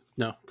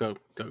 No, go.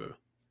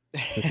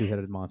 It's a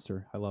two-headed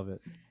monster. I love it.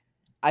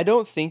 I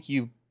don't think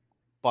you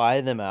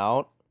buy them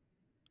out,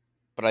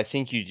 but I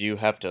think you do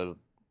have to...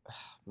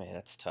 Man,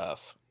 it's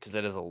tough because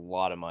it is a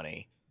lot of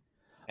money.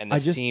 And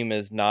this team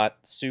is not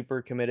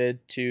super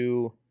committed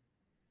to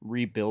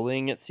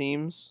rebuilding, it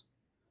seems.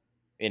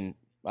 And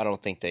I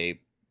don't think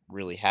they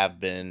really have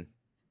been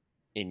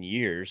in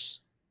years.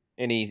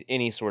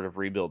 Any sort of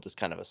rebuild is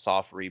kind of a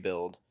soft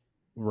rebuild.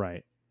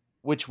 Right.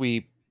 Which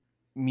we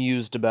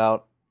mused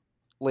about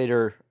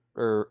later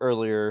or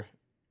earlier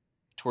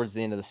towards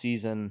the end of the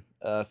season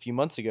a few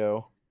months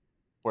ago,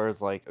 where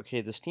it's like,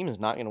 okay, this team is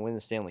not going to win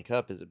the Stanley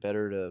Cup. Is it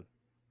better to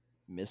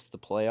miss the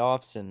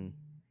playoffs and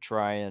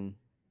try and,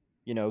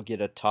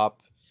 get a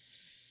top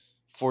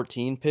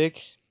 14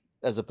 pick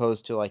as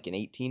opposed to like an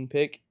 18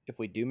 pick if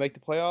we do make the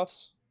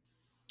playoffs?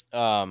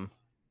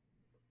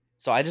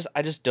 So I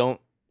just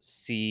don't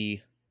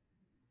see,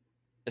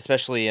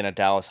 especially in a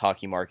Dallas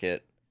hockey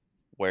market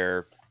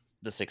where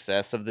the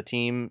success of the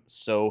team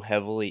so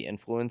heavily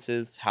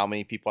influences how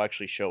many people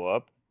actually show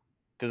up.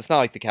 Because it's not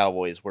like the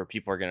Cowboys where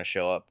people are going to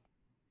show up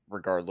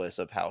regardless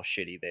of how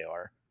shitty they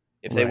are.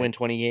 If they win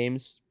 20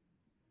 games,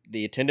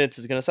 the attendance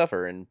is going to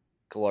suffer, and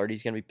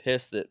Ghilardi's going to be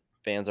pissed that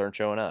fans aren't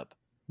showing up.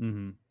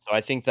 Mm-hmm. So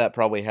I think that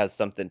probably has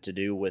something to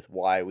do with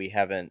why we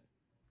haven't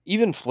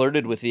even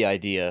flirted with the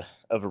idea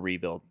of a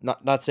rebuild.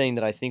 Not saying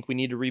that I think we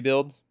need to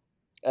rebuild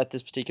at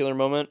this particular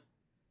moment.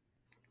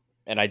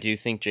 And I do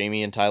think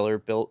Jamie and Tyler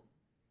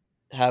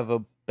have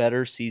a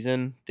better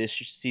season this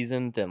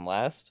season than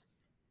last.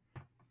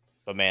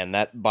 But man,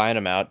 that buying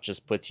them out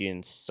just puts you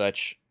in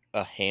such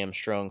a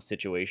hamstrung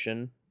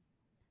situation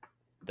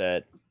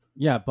that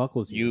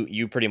buckles you.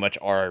 You pretty much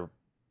are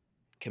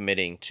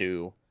committing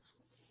to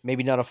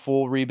maybe not a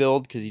full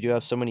rebuild because you do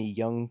have so many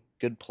young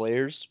good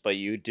players, but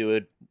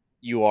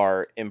you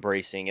are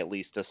embracing at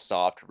least a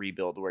soft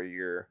rebuild where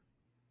you're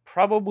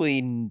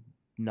probably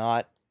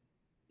not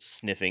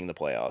sniffing the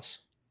playoffs.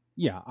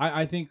 Yeah,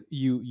 I think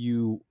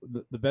the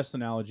best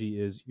analogy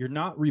is you're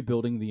not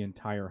rebuilding the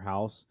entire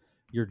house.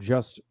 You're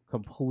just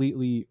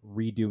completely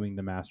redoing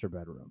the master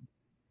bedroom.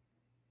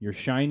 Your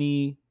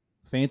shiny,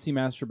 fancy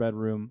master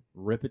bedroom,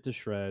 rip it to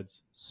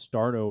shreds,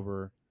 start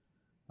over.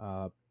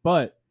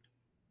 But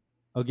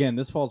again,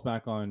 this falls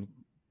back on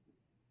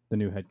the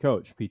new head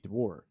coach, Pete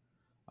DeBoer,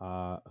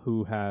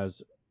 who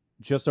has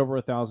just over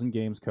 1,000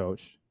 games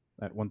coached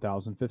at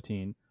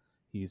 1,015.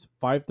 He's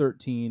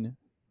 513,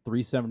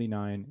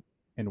 379,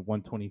 and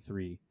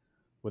 123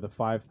 with a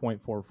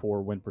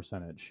 5.44 win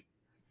percentage.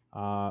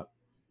 I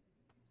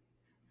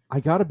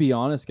got to be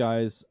honest,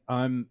 guys.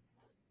 I'm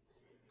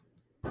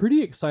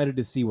pretty excited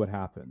to see what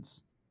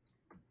happens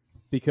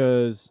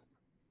because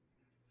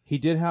he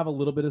did have a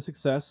little bit of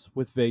success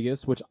with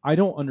Vegas, which I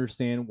don't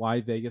understand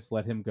why Vegas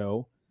let him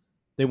go.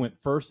 They went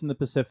first in the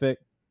Pacific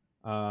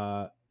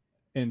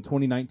in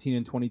 2019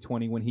 and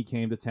 2020 when he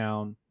came to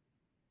town.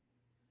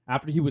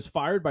 After he was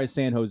fired by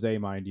San Jose,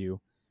 mind you.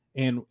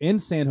 And in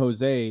San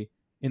Jose,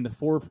 in the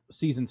 4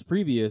 seasons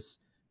previous,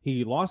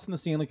 he lost in the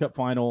Stanley Cup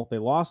final. They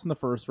lost in the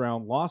first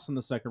round, lost in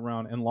the second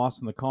round, and lost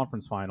in the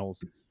conference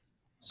finals.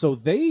 So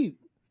they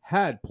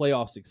had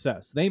playoff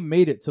success. They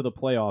made it to the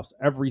playoffs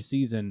every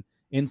season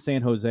in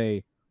San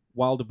Jose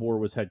while DeBoer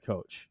was head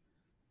coach.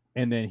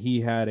 And then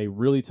he had a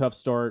really tough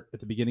start at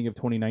the beginning of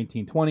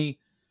 2019-20,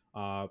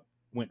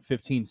 went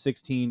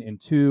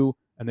 15-16-2,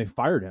 and they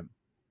fired him.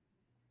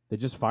 They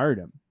just fired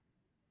him.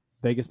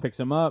 Vegas picks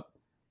him up.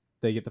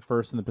 They get the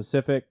first in the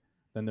Pacific.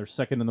 Then they're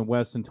second in the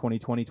West in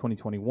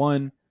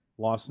 2020-2021.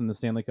 Lost in the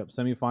Stanley Cup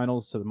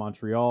semifinals to the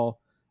Montreal.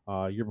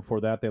 Year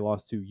before that, they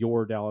lost to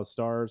your Dallas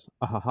Stars.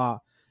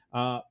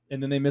 And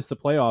then they missed the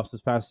playoffs this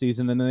past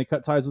season, and then they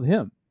cut ties with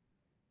him.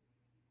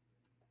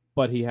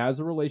 But he has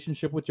a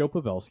relationship with Joe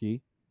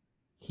Pavelski.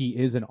 He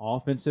is an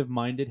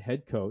offensive-minded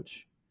head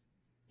coach.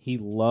 He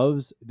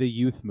loves the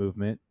youth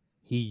movement.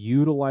 He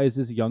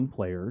utilizes young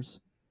players.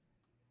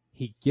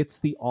 He gets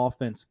the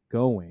offense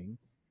going,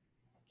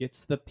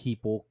 gets the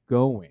people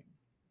going.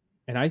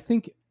 And I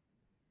think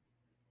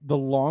the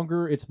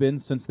longer it's been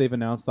since they've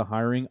announced the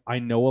hiring, I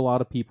know a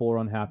lot of people are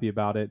unhappy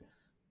about it.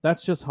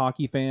 That's just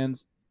hockey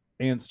fans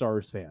and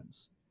Stars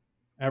fans.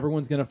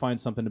 Everyone's going to find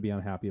something to be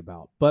unhappy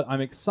about. But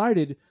I'm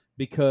excited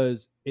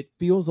because it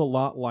feels a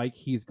lot like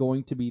he's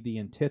going to be the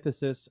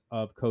antithesis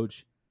of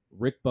Coach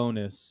Rick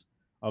Bowness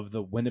of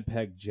the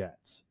Winnipeg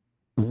Jets.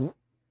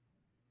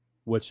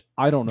 Which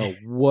I don't know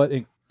what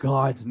in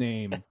God's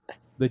name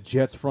the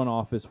Jets front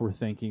office were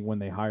thinking when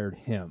they hired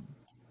him.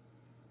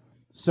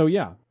 So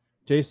yeah,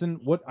 Jason,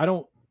 what I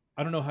don't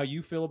know how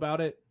you feel about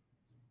it.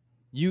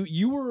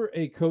 You were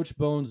a Coach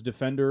Bones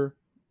defender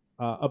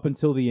up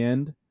until the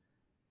end.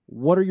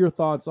 What are your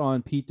thoughts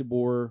on Pete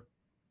DeBoer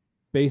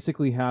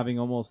basically having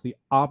almost the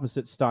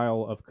opposite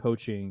style of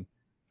coaching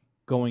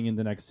going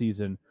into next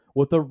season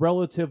with a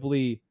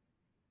relatively,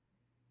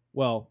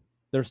 well,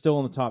 they're still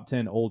in the top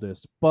 10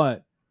 oldest,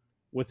 but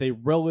with a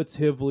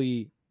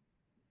relatively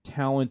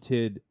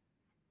talented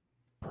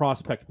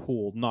prospect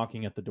pool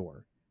knocking at the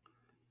door?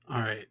 All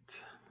right.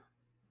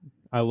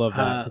 I love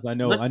that because I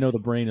know the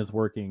brain is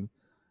working.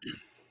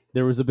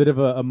 There was a bit of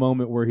a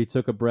moment where he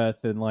took a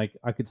breath and like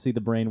I could see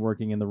the brain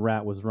working and the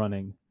rat was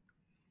running.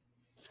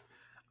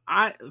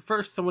 I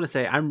want to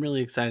say I'm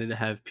really excited to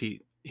have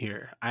Pete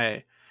here.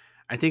 I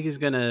think he's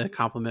going to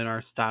complement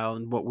our style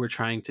and what we're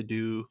trying to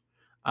do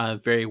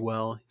very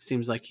well. It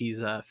seems like he's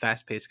a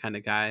fast-paced kind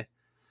of guy.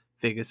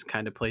 Vegas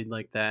kind of played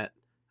like that.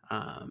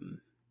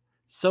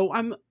 So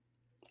I'm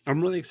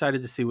really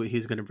excited to see what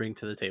he's going to bring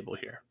to the table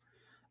here.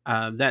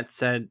 That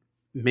said,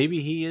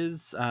 maybe he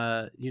is,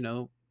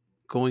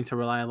 going to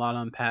rely a lot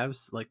on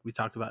Pavs. Like we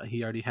talked about,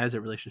 he already has a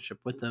relationship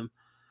with them.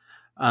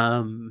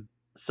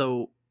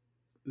 So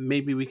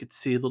maybe we could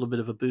see a little bit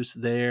of a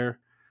boost there.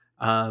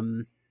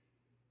 And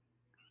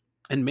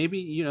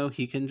maybe,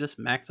 he can just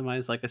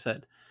maximize, like I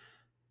said,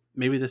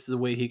 maybe this is a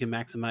way he can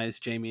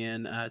maximize Jamie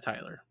and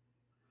Tyler.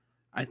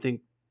 I think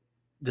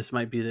this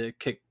might be the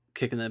kick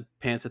in the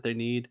pants that they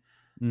need.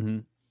 Mm-hmm.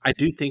 I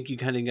do think you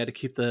kind of got to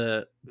keep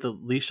the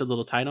leash a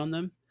little tight on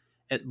them,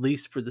 at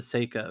least for the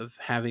sake of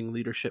having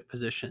leadership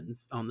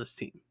positions on this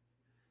team.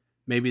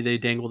 Maybe they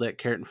dangle that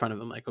carrot in front of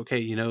them, like, okay,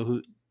 you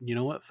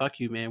know what? Fuck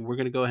you, man. We're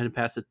going to go ahead and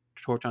pass the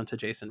torch on to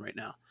Jason right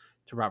now,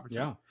 to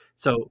Robertson. Yeah.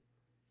 So,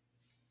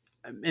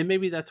 and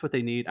maybe that's what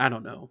they need. I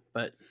don't know,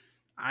 but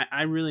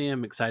I really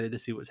am excited to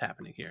see what's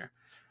happening here.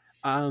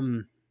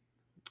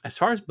 As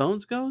far as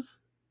Bones goes,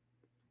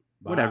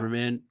 whatever,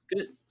 man.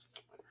 Good.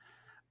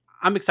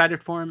 I'm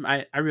excited for him.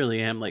 I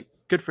really am. Like,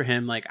 good for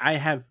him. Like, I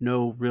have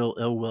no real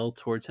ill will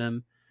towards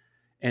him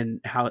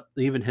and how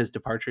even his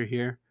departure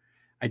here.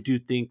 I do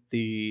think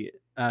the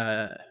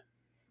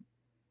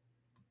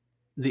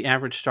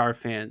average Stars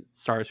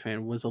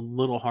fan was a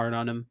little hard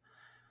on him.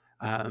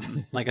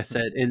 Like I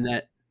said, in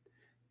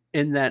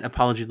that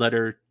apology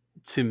letter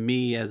to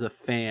me as a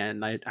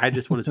fan, I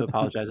just wanted to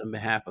apologize on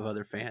behalf of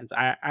other fans.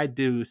 I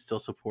do still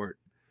support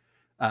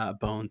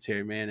Bones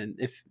here, man. And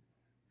if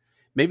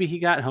maybe he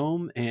got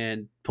home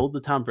and pulled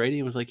the Tom Brady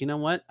and was like, you know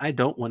what? I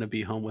don't want to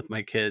be home with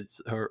my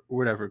kids or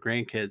whatever,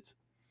 grandkids.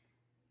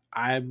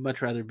 I'd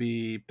much rather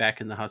be back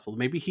in the hustle.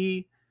 Maybe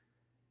he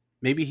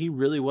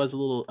really was a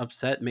little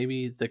upset.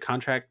 Maybe the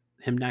contract,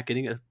 him not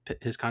getting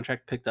his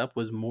contract picked up,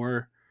 was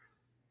more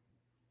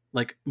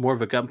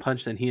of a gut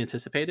punch than he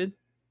anticipated.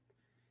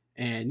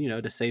 And,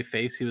 to save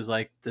face, he was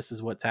like, this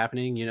is what's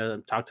happening.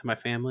 Talk to my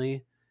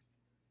family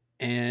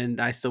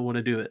and I still want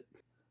to do it.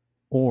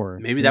 Or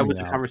maybe that was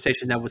a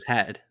conversation that was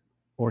had.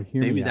 Or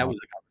maybe that was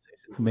a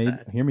conversation that was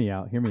had. Hear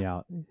me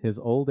out. His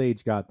old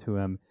age got to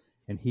him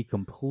and he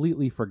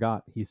completely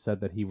forgot he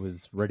said that he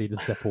was ready to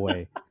step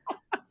away.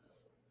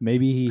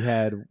 Maybe he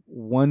had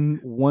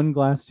one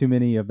glass too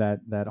many of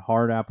that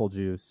hard apple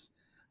juice,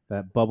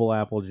 that bubble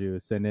apple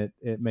juice, and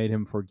it made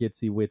him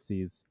forgetsy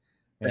witsies.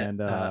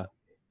 And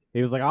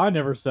he was like, I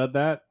never said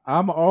that.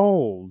 I'm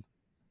old.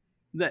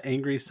 The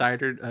angry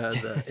cider,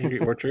 the angry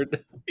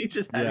orchard. He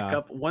just had a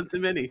couple, one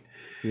too many.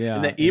 Yeah.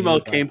 And that email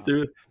came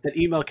through. That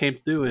email came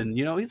through, and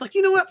he's like,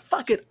 you know what?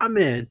 Fuck it, I'm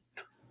in.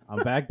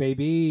 I'm back,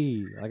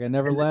 baby. Like I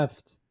never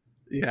left.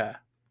 Yeah.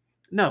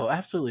 No,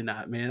 absolutely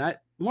not, man.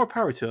 More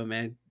power to him,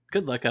 man.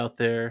 Good luck out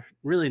there.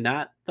 Really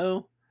not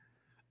though.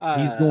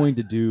 He's going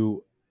to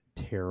do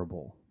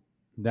terrible.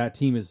 That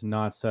team is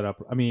not set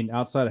up. I mean,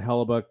 outside of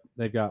Hellebuck,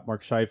 they've got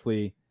Mark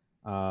Scheifele,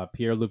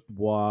 Pierre-Luc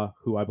Dubois,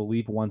 who I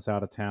believe once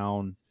out of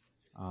town.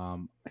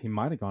 He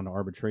might have gone to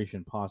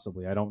arbitration,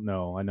 possibly. I don't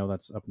know. I know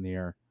that's up in the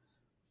air.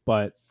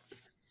 But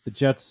the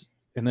Jets,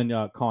 and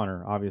then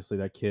Connor, obviously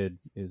that kid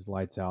is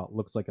lights out.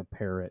 Looks like a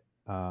parrot,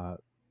 a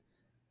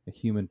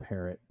human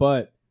parrot.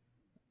 But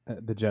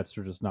the Jets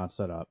are just not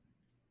set up.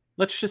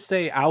 Let's just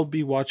say I'll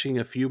be watching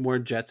a few more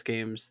Jets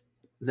games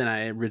than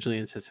I originally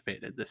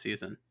anticipated this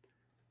season.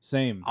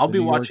 Same. I'll be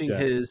watching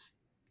his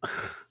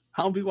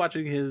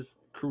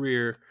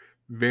career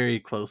very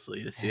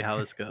closely to see how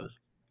this goes.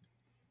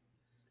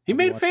 He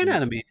made a fan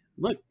out of me.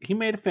 Look, he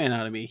made a fan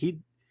out of me.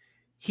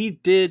 He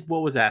did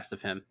what was asked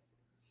of him.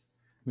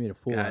 He made a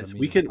fool out of me.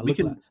 We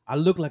can. I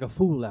look like a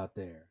fool out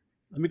there.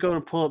 Let me go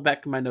and pull it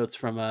back to my notes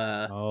from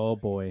Oh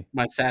boy.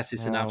 my sassy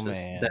Oh,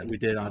 synopsis that man. we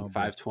did on Oh, boy.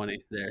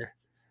 520 there.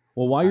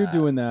 Well, while you're Uh,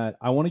 doing that,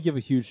 I want to give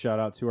a huge shout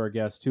out to our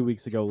guest 2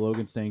 weeks ago,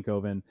 Logan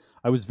Stankoven.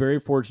 I was very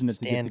fortunate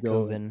to get to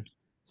go.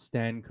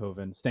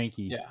 Stankoven.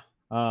 Stanky.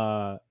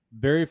 Yeah.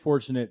 Very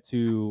fortunate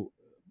to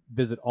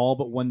visit all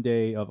but one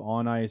day of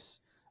on ice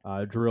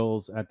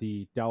drills at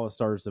the Dallas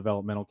Stars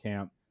developmental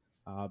camp.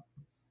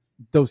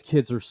 Those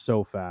kids are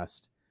so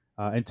fast.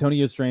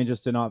 Antonio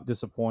Stranges did not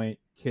disappoint.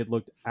 Kid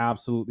looked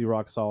absolutely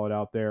rock solid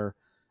out there.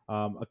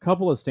 A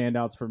couple of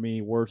standouts for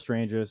me were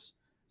Stranges,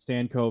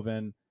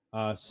 Stankoven,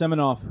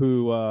 Semenov,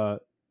 who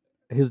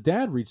his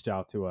dad reached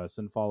out to us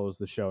and follows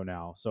the show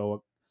now.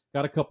 So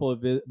got a couple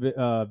of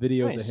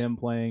videos of Nice. him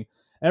playing.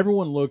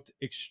 Everyone looked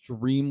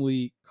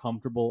extremely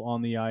comfortable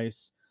on the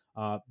ice.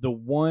 The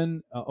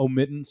one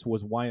omittance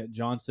was Wyatt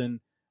Johnson,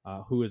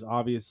 who is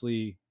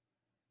obviously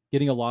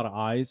getting a lot of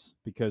eyes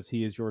because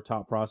he is your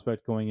top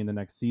prospect going into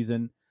next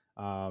season.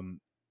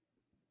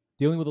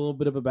 Dealing with a little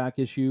bit of a back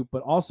issue,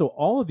 but also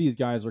all of these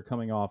guys are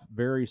coming off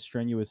very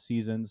strenuous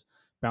seasons,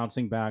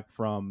 bouncing back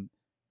from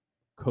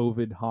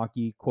COVID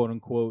hockey, quote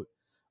unquote.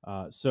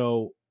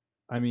 So,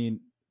 I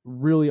mean,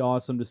 really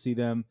awesome to see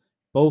them.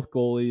 Both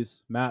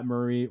goalies, Matt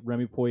Murray,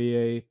 Remy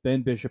Poirier,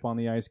 Ben Bishop on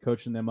the ice,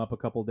 coaching them up a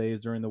couple days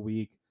during the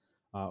week.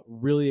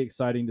 Really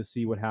exciting to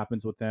see what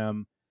happens with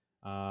them.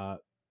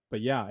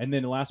 But yeah, and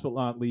then last but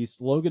not least,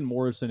 Logan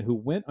Morrison, who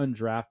went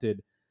undrafted.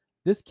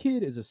 This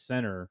kid is a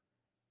center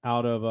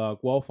out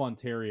of Guelph,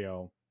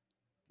 Ontario,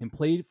 and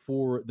played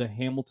for the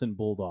Hamilton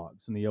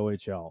Bulldogs in the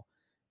OHL.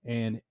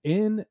 And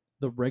in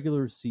the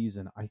regular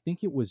season, I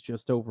think it was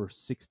just over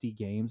 60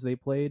 games they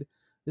played.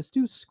 This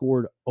dude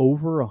scored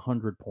over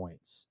 100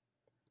 points.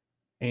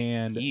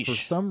 And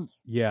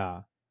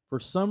for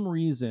some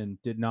reason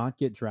did not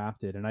get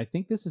drafted. And I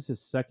think this is his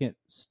second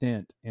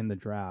stint in the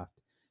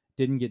draft.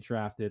 Didn't get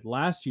drafted.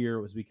 Last year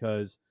it was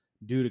because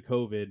due to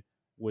COVID,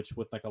 which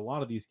with like a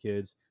lot of these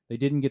kids, they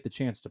didn't get the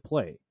chance to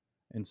play.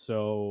 And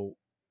so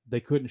they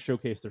couldn't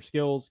showcase their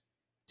skills.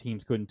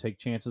 Teams couldn't take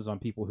chances on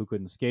people who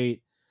couldn't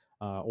skate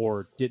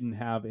or didn't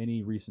have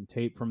any recent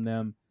tape from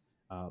them.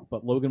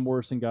 But Logan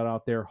Morrison got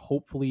out there,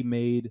 hopefully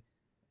made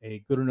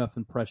a good enough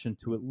impression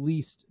to at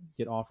least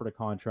get offered a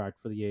contract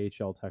for the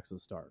AHL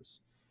Texas Stars.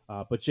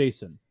 But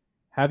Jason,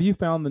 have you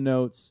found the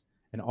notes,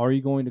 and are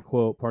you going to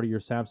quote part of your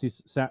Sapsy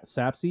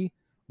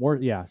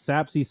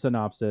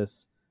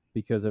synopsis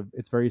because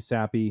it's very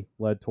sappy,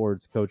 led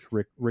towards Coach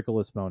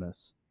Ricolas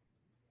Monis?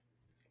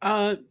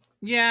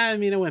 Yeah, I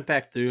mean, I went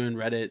back through and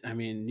read it. I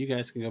mean, you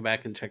guys can go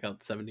back and check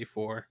out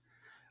 74.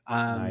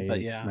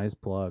 But yeah, Nice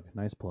plug.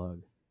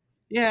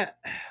 yeah,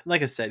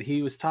 like I said,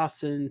 he was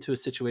tossed into a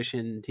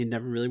situation he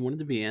never really wanted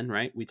to be in,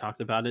 right? We talked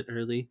about it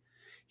early.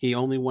 He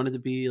only wanted to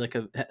be like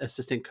a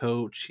assistant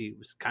coach. He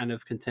was kind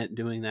of content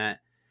doing that.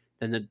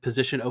 Then the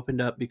position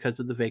opened up because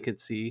of the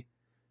vacancy.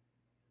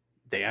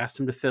 They asked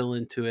him to fill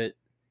into it.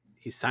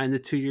 He signed the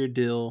 2-year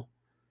deal.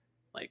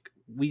 Like,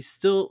 we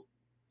still,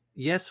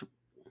 yes,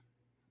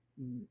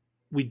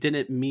 we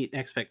didn't meet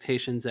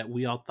expectations that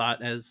we all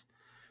thought as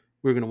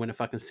we were going to win a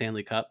fucking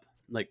Stanley Cup.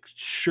 Like,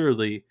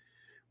 surely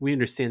we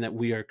understand that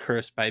we are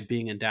cursed by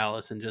being in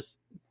Dallas and just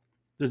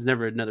there's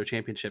never another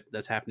championship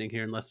that's happening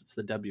here unless it's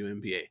the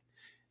WNBA,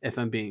 if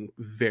I'm being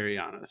very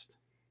honest.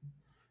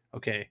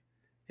 Okay.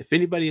 If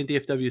anybody in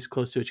DFW is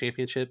close to a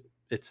championship,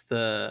 it's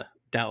the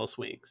Dallas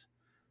Wings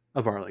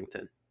of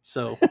Arlington.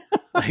 So,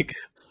 like,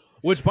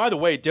 which, by the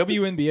way,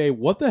 WNBA,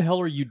 what the hell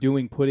are you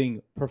doing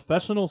putting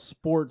professional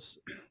sports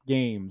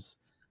games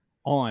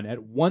on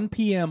at 1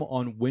 p.m.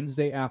 on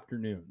Wednesday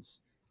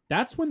afternoons?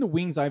 That's when the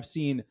Wings I've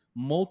seen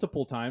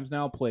multiple times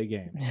now play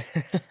games.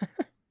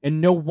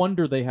 And no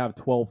wonder they have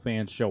 12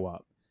 fans show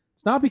up.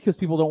 It's not because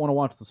people don't want to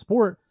watch the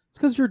sport. It's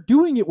because you're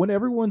doing it when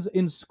everyone's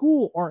in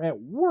school or at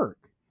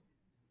work.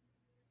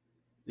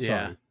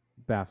 yeah. Sorry,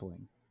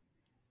 baffling.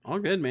 All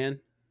good, man.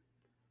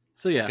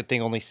 So, yeah. Good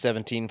thing only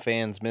 17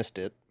 fans missed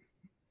it.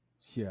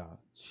 Yeah,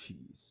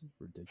 jeez,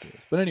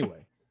 ridiculous. But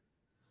anyway,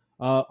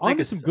 on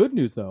to some good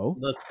news, though.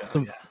 Let's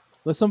go.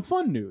 Some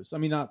fun news. I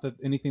mean, not that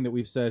anything that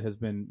we've said has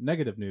been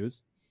negative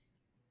news.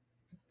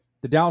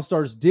 The Dallas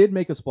Stars did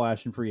make a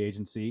splash in free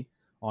agency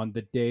on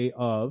the day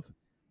of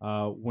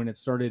when it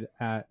started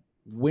at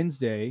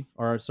Wednesday,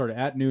 or started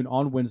at noon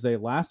on Wednesday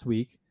last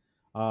week,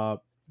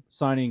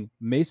 signing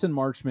Mason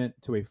Marchment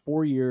to a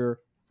 4-year,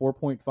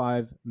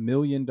 $4.5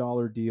 million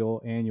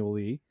deal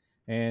annually,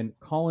 and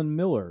Colin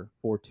Miller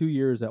for 2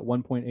 years at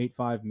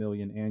 $1.85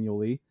 million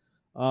annually.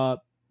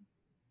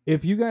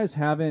 If you guys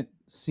haven't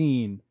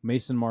seen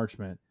Mason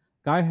Marchment,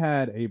 guy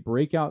had a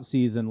breakout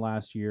season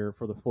last year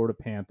for the Florida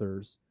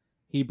Panthers.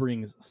 He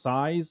brings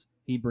size,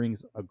 he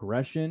brings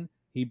aggression,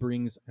 he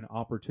brings an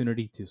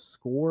opportunity to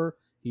score,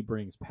 he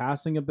brings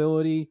passing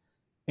ability,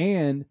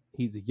 and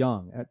he's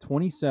young. At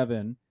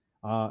 27,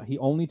 he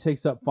only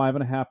takes up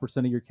 5.5%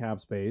 of your cap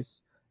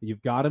space.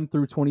 You've got him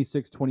through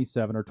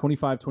 26-27, or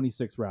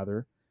 25-26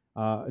 rather,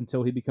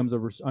 until he becomes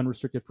an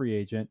unrestricted free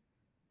agent.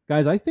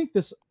 Guys, I think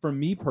this, for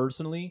me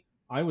personally,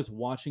 I was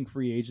watching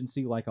free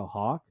agency like a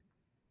hawk.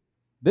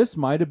 this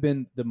might have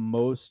been the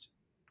most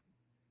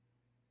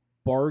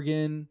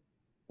bargain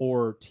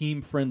or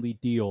team friendly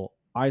deal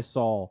I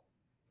saw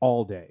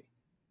all day.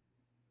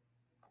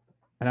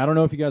 And I don't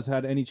know if you guys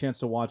had any chance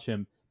to watch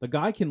him. The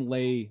guy can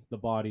lay the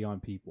body on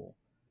people.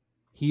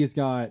 He has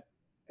got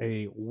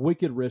a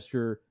wicked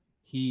wrister.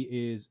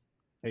 He is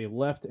a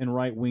left and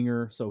right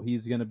winger, so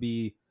he's going to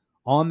be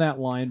on that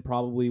line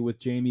probably with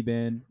Jamie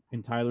Benn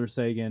and Tyler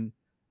Seguin.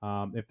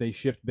 If they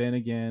shift Ben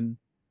again,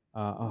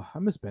 I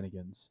miss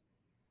Bennigan's.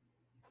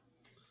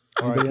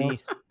 Anybody R.I.P.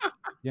 else?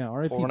 Yeah,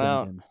 R.I.P. Pouring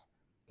out. Bennigan's.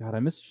 God, I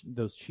miss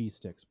those cheese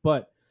sticks.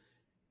 But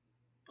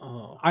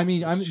Oh, I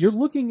mean, you're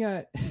looking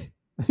at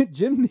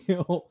Jim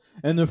Neal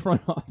and the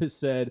front office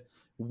said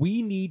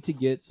we need to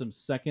get some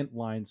second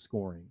line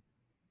scoring.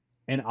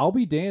 And I'll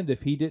be damned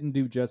if he didn't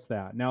do just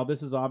that. Now,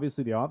 this is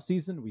obviously the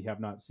offseason. We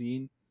have not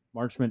seen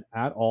Marchment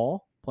at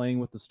all playing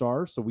with the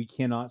Stars, so we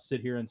cannot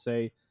sit here and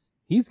say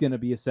he's going to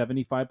be a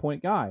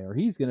 75-point guy or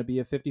he's going to be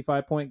a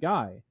 55-point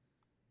guy.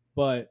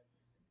 But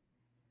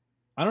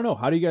I don't know.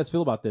 How do you guys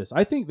feel about this?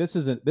 I think this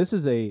is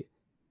a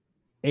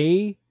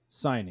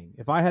signing.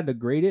 If I had to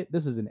grade it,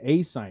 this is an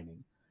A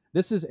signing.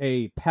 This is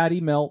a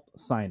Patty Melt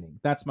signing.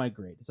 That's my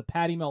grade. It's a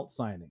Patty Melt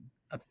signing.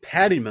 A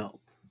Patty Melt.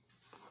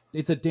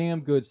 It's a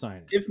damn good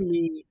signing. Give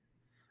me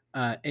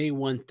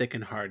A1 Thick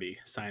and Hardy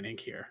signing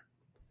here.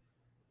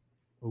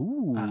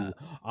 Ooh,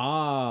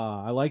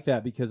 I like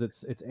that because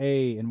it's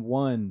A and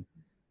 1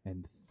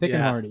 and thick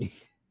and hearty.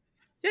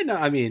 Yeah, no,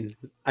 I mean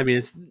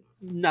it's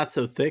not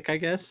so thick, I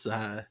guess.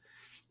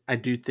 I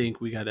do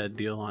think we got a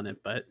deal on it,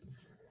 but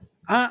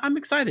I'm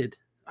excited.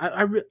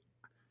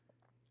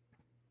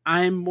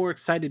 I'm more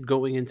excited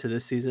going into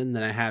this season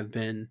than I have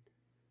been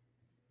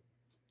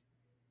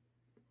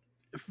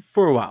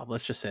for a while.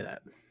 Let's just say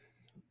that.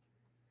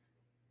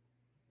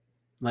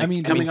 Like, I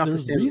mean, coming off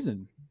the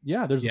reason.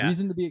 Yeah, there's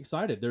reason to be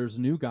excited. There's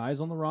new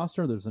guys on the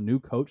roster. There's a new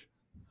coach.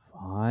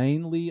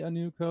 Finally, a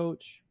new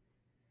coach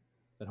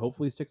that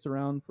hopefully sticks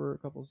around for a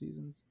couple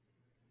seasons.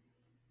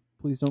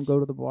 Please don't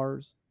go to the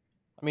bars.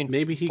 I mean,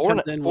 maybe he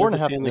comes in with a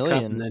Stanley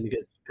Cup and then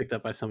gets picked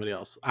up by somebody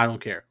else. I don't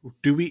care.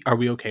 Are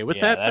we okay with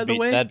that? By the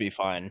way, that'd be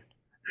fine.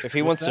 If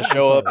he wants to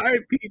show up, all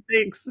right, Pete,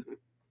 thanks.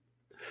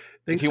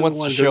 If he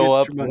wants to show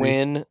up,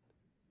 win,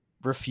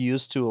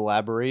 refuse to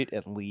elaborate,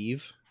 and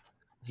leave,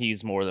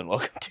 he's more than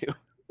welcome to.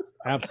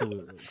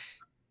 Absolutely.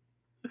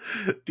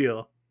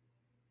 Deal.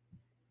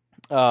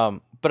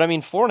 But I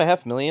mean,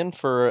 $4.5 million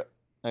for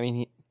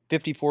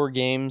 54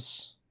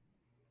 games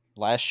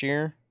last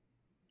year,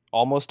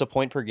 almost a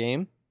point per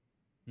game.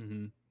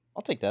 Mm-hmm.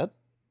 I'll take that.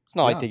 It's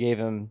not like they gave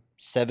him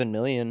 $7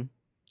 million,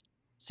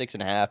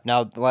 6.5.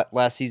 Now,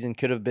 last season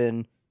could have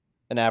been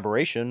an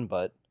aberration,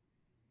 but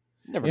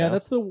never know.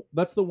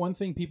 That's the one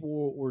thing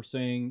people were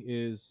saying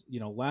is,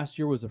 last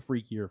year was a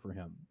freak year for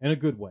him in a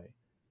good way.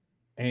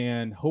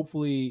 And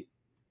hopefully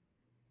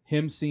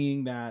him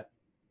seeing that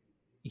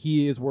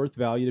he is worth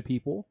value to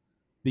people,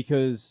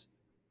 because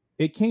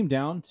it came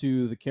down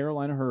to the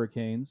Carolina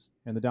Hurricanes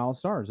and the Dallas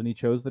Stars, and he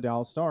chose the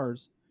Dallas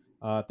Stars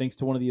thanks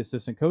to one of the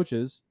assistant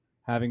coaches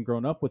having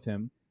grown up with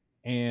him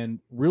and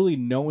really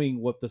knowing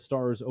what the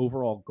Stars'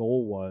 overall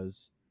goal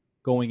was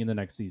going in the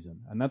next season,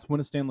 and that's win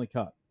a Stanley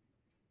Cup,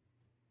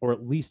 or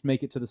at least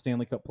make it to the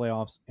Stanley Cup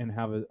playoffs and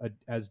have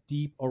as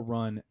deep a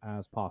run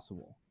as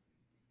possible.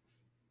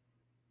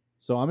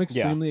 So I'm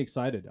extremely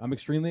excited. I'm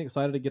extremely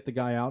excited to get the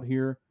guy out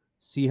here,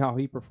 see how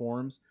he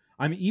performs.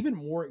 I'm even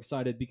more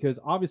excited because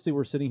obviously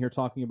we're sitting here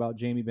talking about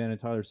Jamie Benn and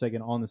Tyler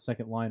Seguin on the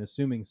second line,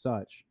 assuming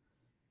such.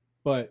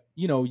 But,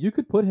 you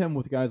could put him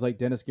with guys like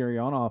Dennis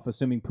Gurianov,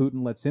 assuming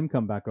Putin lets him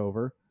come back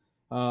over.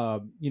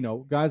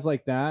 Guys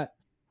like that.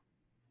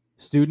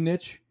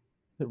 Studenich,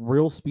 a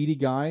real speedy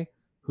guy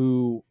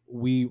who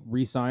we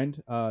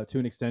re-signed to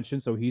an extension,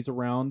 so he's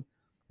around,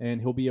 and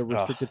he'll be a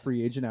restricted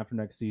free agent after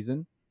next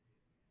season.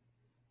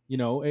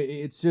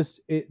 It's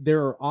just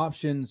there are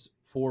options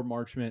for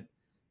Marchment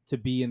to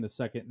be in the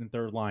second and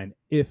third line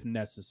if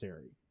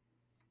necessary.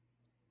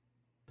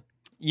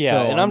 Yeah,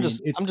 so, and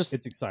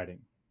it's exciting.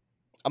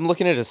 I'm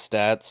looking at his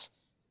stats.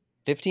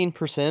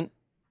 15%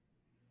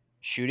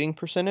 shooting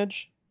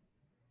percentage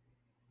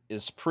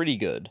is pretty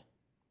good.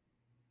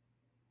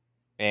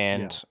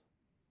 And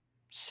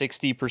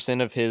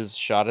 60% of his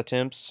shot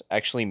attempts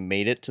actually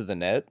made it to the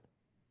net,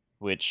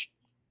 which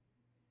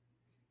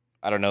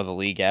I don't know the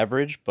league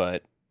average,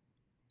 but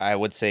I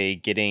would say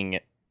getting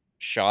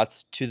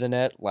shots to the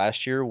net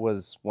last year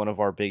was one of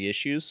our big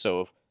issues.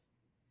 So,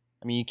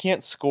 you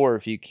can't score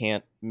if you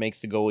can't make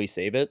the goalie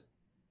save it.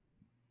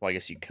 Well, I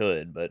guess you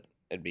could, but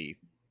it'd be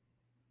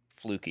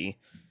fluky.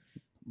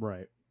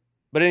 Right.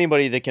 But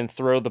anybody that can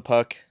throw the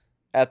puck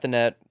at the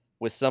net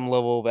with some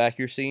level of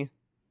accuracy,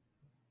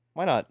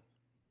 why not?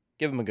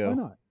 Give him a go. Why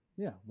not?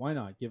 Yeah, why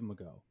not? Give him a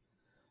go.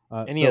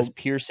 And he has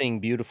piercing,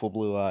 beautiful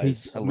blue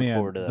eyes. I look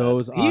forward to that.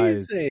 Those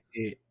eyes. He's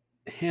a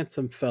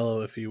handsome fellow,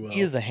 if you will.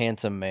 He is a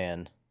handsome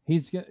man.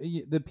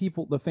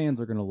 The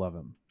fans are going to love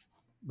him.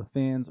 The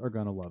fans are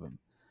going to love him.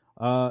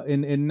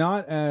 And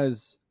not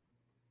as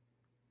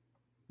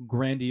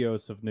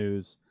grandiose of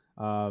news.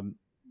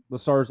 the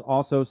Stars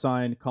also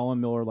signed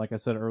Colin Miller, like I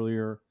said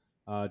earlier,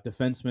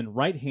 defenseman,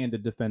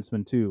 right-handed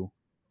defenseman too,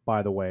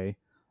 by the way,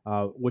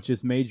 which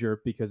is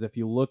major because if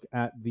you look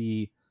at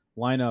the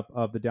lineup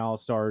of the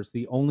Dallas Stars,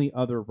 the only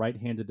other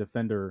right-handed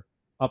defender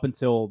up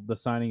until the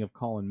signing of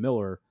Colin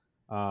Miller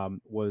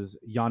was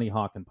Yanni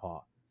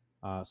Hakanpää.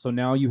 So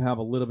now you have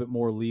a little bit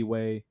more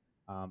leeway.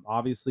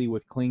 Obviously,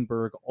 with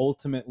Klingberg,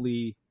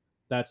 ultimately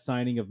that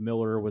signing of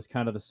Miller was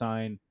kind of the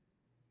sign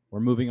we're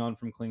moving on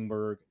from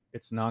Klingberg.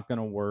 It's not going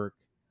to work,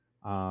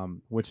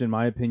 which in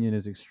my opinion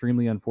is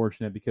extremely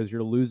unfortunate because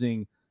you're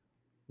losing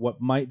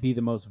what might be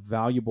the most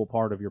valuable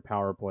part of your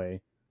power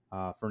play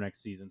for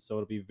next season. So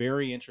it'll be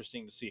very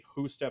interesting to see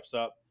who steps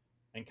up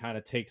and kind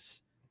of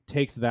takes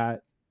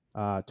that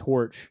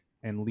torch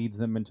and leads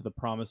them into the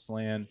promised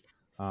land.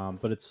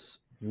 But it's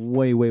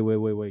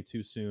way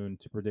too soon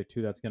to predict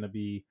who that's going to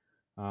be.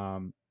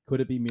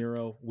 Could it be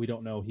Miro? We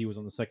don't know. He was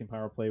on the second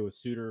power play with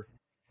Suter.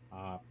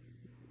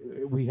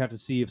 We have to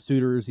see if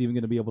Suter is even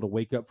going to be able to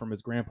wake up from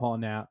his grandpa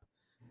nap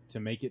to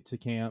make it to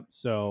camp.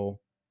 So,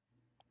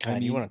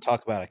 God, you want to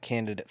talk about a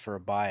candidate for a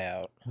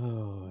buyout?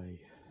 Oh,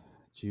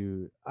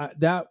 Jude,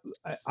 I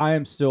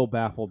am still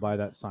baffled by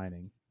that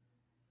signing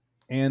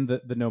and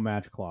the no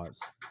match clause.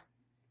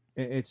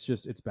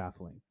 It's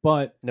baffling.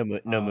 But no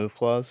move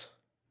clause.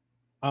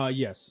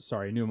 Yes,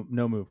 sorry,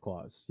 no move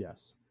clause.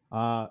 Yes.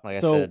 Like I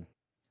said,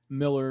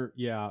 Miller,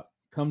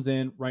 comes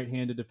in,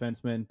 right-handed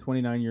defenseman,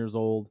 29 years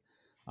old.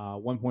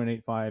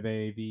 1.85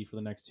 AAV for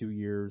the next 2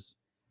 years.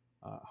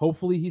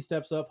 Hopefully he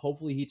steps up.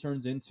 Hopefully he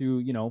turns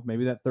into,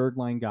 maybe that third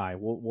line guy.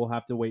 We'll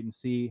have to wait and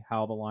see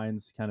how the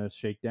lines kind of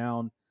shake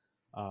down.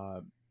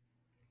 But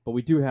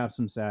we do have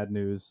some sad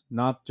news.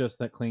 Not just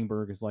that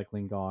Klingberg is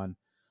likely gone,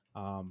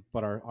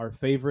 but our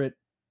favorite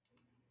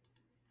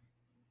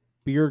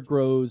beard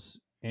grows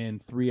in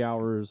 3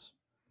 hours,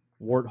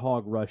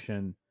 warthog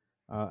Russian,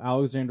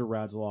 Alexander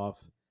Radulov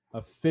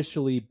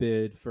officially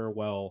bid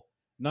farewell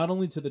not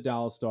only to the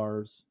Dallas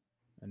Stars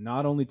and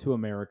not only to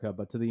America,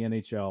 but to the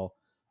NHL,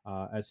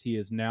 as he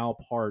is now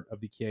part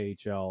of the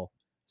KHL,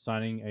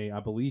 signing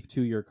I believe,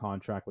 2-year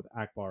contract with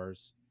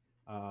Akbars.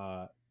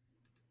 Gonna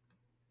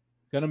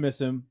miss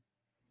him,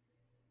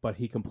 but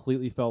he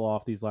completely fell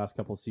off these last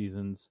couple of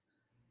seasons.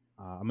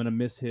 I'm gonna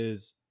miss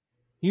he's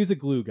a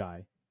glue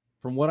guy.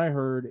 From what I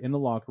heard in the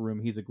locker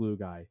room, he's a glue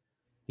guy.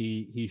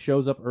 He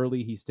shows up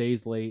early, he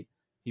stays late.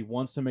 He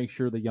wants to make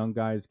sure the young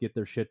guys get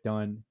their shit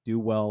done, do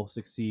well,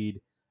 succeed,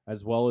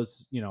 as well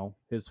as,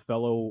 his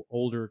fellow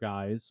older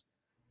guys.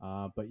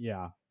 But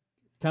yeah,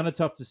 kind of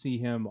tough to see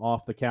him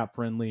off the cap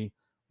friendly,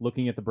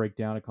 looking at the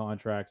breakdown of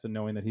contracts and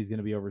knowing that he's going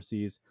to be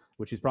overseas,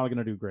 which he's probably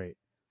going to do great.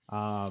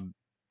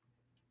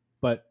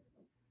 But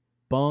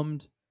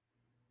bummed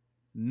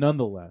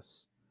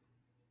nonetheless.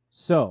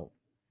 So,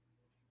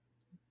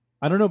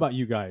 I don't know about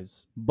you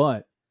guys,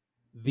 but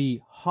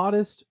the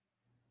hottest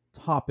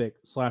topic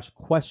 /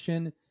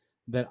 question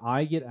that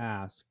I get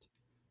asked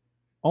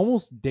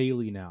almost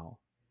daily now.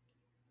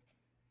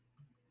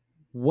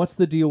 What's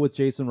the deal with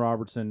Jason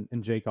Robertson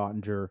and Jake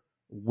Ottinger?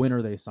 When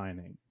are they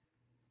signing?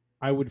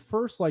 I would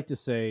first like to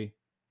say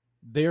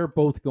they're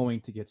both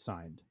going to get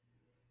signed.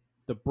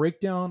 The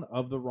breakdown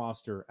of the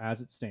roster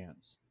as it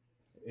stands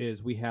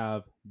is we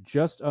have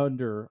just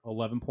under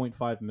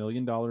 $11.5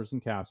 million in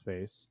cap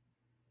space,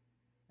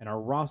 and our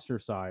roster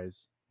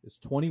size is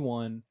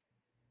 21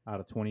 out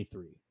of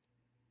 23.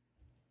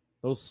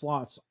 Those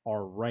slots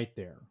are right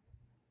there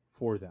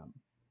for them.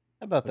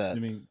 How about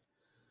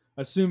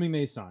assuming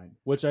they sign,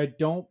 which I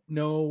don't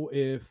know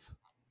if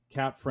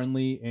cap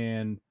friendly.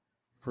 And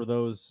for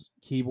those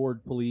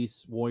keyboard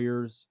police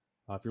warriors,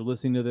 if you're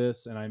listening to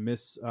this and I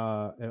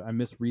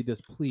misread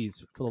this,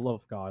 please, for the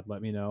love of God,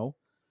 let me know.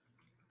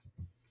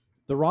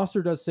 The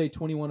roster does say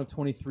 21 of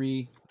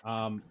 23.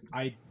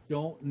 I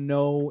don't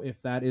know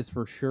if that is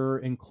for sure,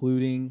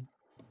 including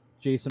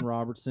Jason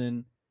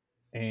Robertson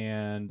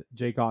and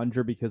Jake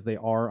Ottinger, because they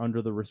are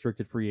under the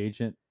restricted free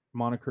agent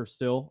moniker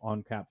still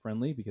on cap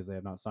friendly because they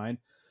have not signed.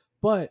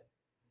 But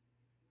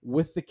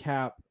with the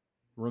cap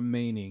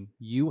remaining,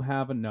 you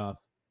have enough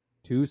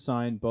to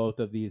sign both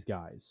of these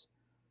guys.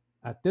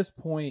 At this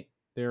point,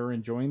 they're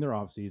enjoying their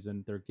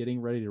offseason. They're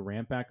getting ready to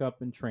ramp back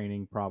up in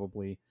training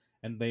probably,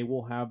 and they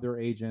will have their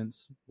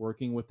agents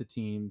working with the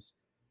teams,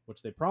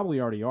 which they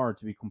probably already are,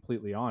 to be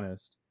completely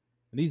honest.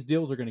 And these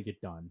deals are going to get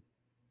done.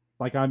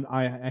 Like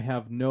I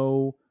have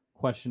no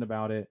question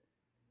about it.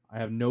 I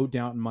have no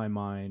doubt in my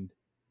mind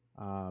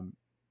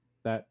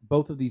that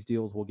both of these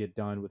deals will get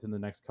done within the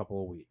next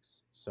couple of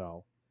weeks.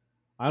 So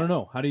I don't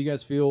know. How do you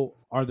guys feel?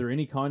 Are there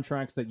any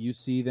contracts that you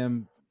see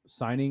them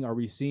signing? Are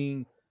we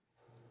seeing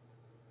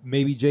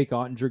maybe Jake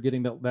Ottinger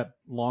getting that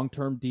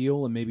long-term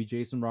deal and maybe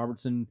Jason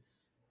Robertson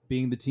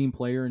being the team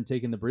player and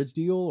taking the bridge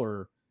deal?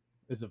 Or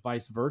is it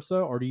vice versa?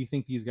 Or do you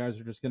think these guys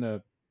are just going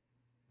to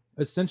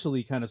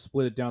essentially kind of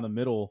split it down the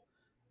middle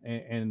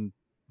and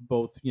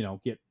both,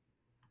 get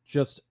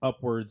just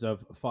upwards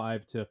of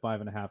 $5 to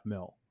 $5.5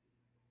 million?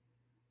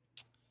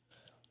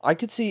 I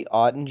could see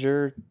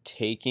Ottinger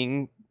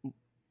taking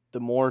the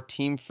more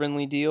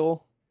team-friendly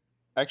deal,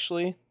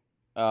 actually.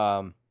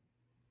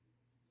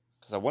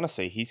 because I want to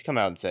say he's come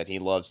out and said he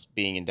loves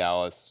being in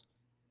Dallas,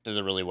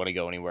 doesn't really want to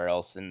go anywhere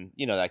else, and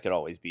that could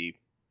always be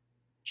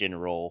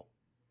general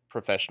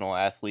professional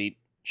athlete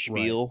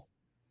spiel.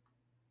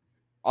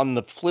 On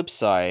the flip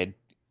side,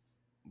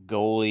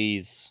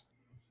 goalies,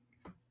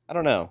 I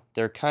don't know.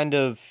 They're kind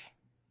of,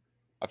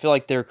 I feel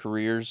like their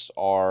careers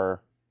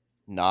are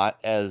not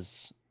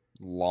as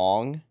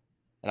long,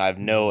 and I have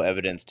no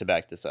evidence to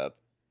back this up.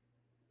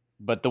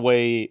 But the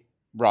way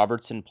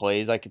Robertson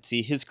plays, I could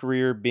see his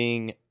career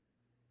being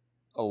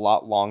a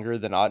lot longer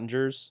than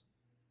Ottinger's,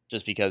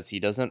 just because he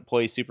doesn't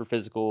play super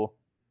physical.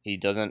 He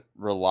doesn't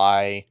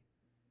rely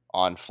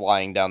on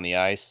flying down the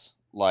ice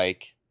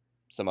like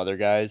some other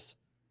guys.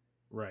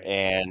 Right.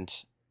 And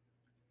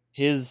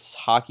his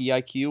hockey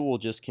IQ will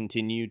just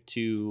continue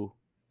to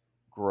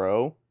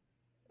grow,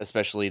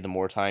 especially the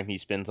more time he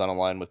spends on a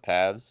line with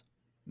Pavs.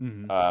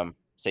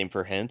 Same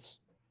for Hintz.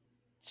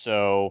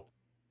 So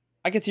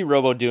I could see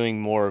Robo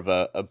doing more of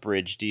a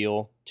bridge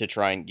deal to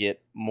try and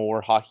get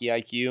more hockey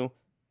IQ,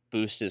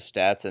 boost his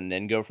stats, and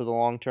then go for the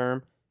long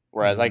term.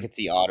 Whereas I could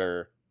see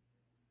Otter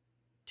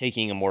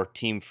taking a more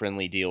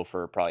team-friendly deal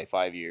for probably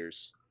 5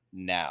 years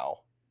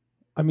now.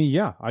 I mean,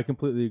 yeah, I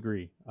completely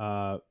agree.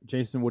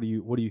 Jason, what do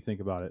you think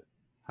about it?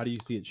 How do you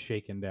see it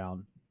shaken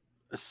down?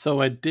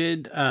 So I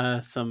did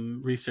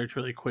some research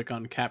really quick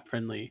on Cap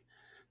Friendly.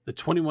 The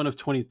 21 of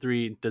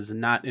 23 does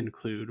not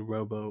include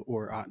Robo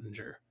or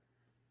Ottinger.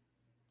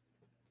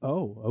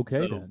 Oh,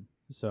 okay then.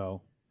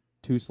 So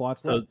 2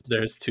 slots left. So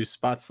there's 2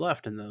 spots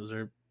left, and those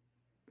are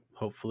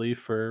hopefully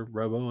for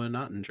Robo and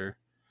Ottinger.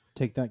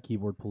 Take that,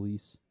 keyboard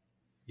police.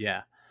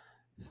 Yeah.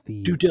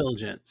 Thieves. Due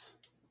diligence.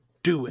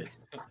 Do it.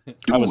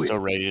 I was so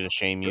ready to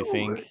shame you,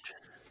 Fink.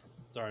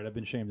 It's all right. I've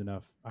been shamed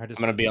enough. I'm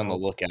going to be on the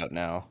lookout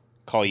now.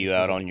 Call you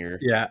out on your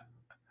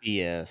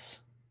BS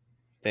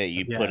that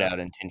you put out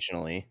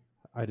intentionally.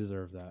 I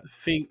deserve that.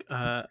 Fink,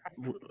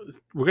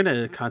 we're going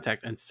to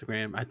contact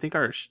Instagram. I think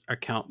our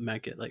account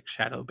might get like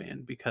shadow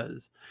banned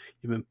because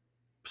you've been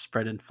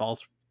spreading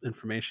false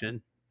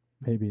information.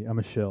 Maybe. I'm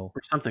a shill.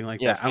 Or something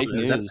like that. Yeah, fake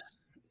news.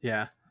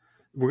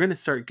 We're going to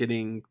start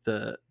getting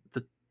the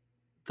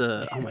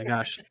oh my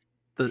gosh,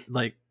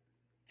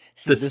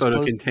 this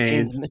photo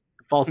contains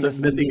false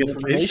missing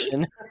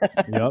information.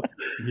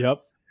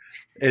 Yep.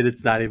 And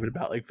it's not even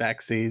about like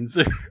vaccines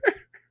or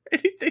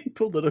anything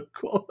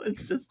political.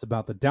 It's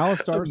about the Dallas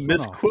Stars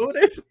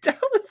misquoted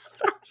Dallas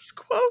Stars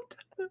quote.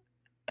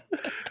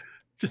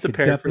 Just a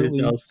paraphrase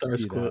Dallas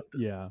Stars quote.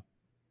 Yeah.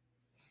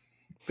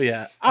 But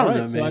yeah, I don't know,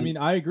 man. So I mean,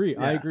 I agree.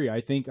 Yeah. I agree.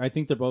 I think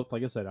they're both,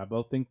 like I said, I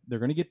both think they're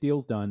going to get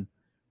deals done.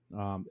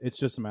 It's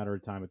just a matter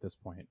of time at this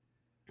point.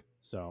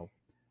 So,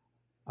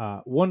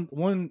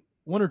 one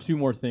or two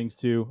more things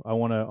too. I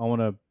want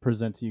to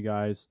present to you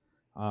guys.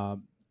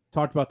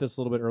 Talked about this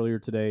a little bit earlier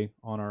today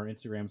on our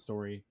Instagram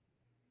story.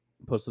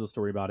 Posted a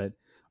story about it.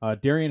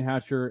 Darian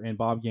Hatcher and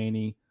Bob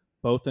Gainey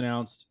both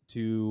announced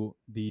to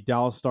the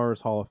Dallas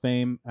Stars Hall of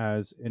Fame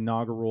as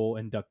inaugural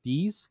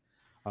inductees.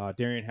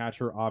 Darian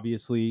Hatcher,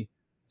 obviously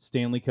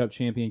Stanley Cup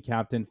champion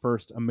captain,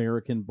 first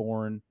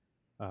American-born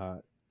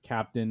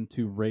captain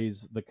to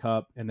raise the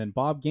cup, and then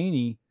Bob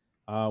Gainey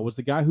was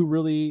the guy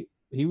who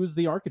he was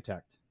the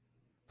architect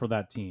for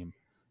that team.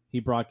 He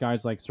brought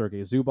guys like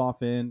Sergei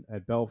Zubov in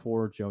at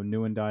Belfort, Joe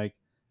Nieuwendyk,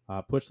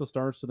 pushed the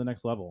Stars to the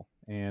next level,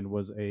 and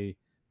was a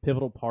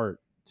pivotal part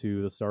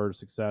to the Stars'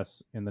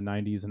 success in the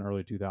 90s and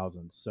early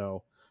 2000s.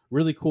 So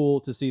really cool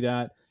to see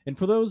that. And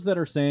for those that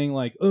are saying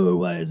like, oh,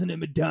 why isn't it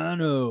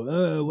Modano?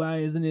 Oh, why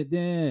isn't it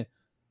there?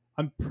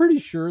 I'm pretty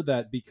sure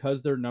that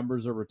because their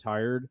numbers are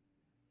retired,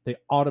 they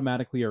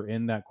automatically are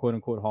in that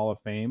quote-unquote Hall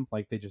of Fame.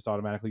 Like they just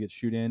automatically get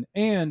shoot in.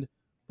 And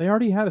they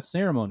already had a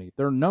ceremony.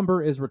 Their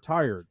number is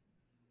retired.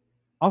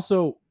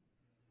 Also,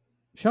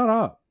 shut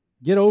up.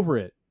 Get over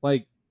it.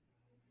 Like,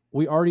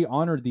 we already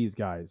honored these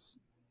guys.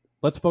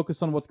 Let's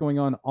focus on what's going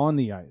on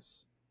the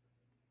ice.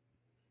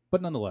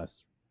 But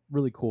nonetheless,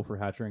 really cool for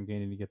Hatcher and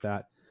Gainey to get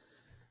that.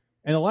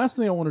 And the last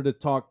thing I wanted to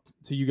talk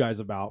to you guys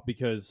about,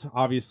 because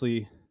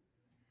obviously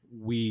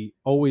we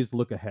always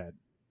look ahead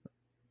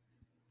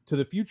to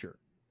the future,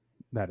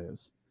 that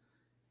is.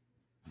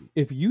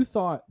 If you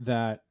thought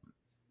that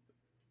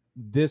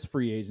this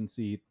free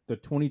agency, the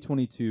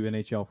 2022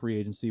 NHL free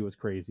agency, was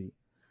crazy,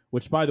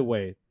 which, by the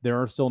way,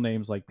 there are still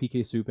names like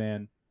PK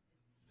Subban,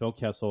 Phil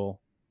Kessel,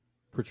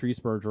 Patrice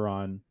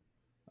Bergeron,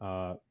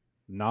 Nazem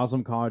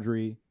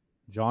Kadri,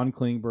 John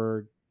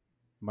Klingberg,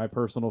 my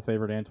personal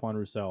favorite, Antoine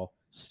Roussel,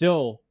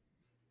 still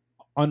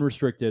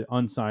unrestricted,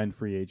 unsigned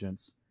free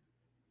agents.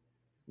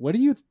 What do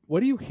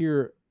you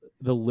hear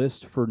the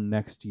list for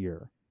next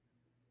year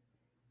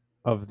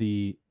of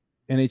the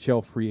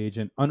NHL free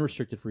agent,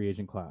 unrestricted free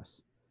agent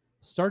class?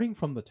 Starting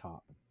from the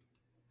top: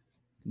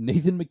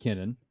 Nathan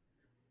MacKinnon,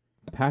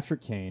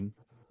 Patrick Kane,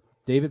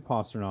 David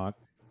Pastrnak,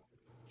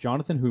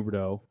 Jonathan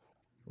Huberdeau,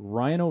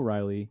 Ryan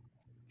O'Reilly,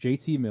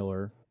 JT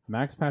Miller,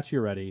 Max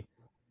Pacioretty,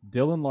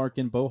 Dylan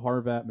Larkin, Bo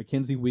Horvat,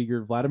 Mackenzie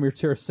Weegar, Vladimir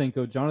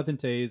Tarasenko, Jonathan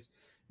Toews,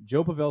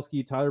 Joe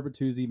Pavelski, Tyler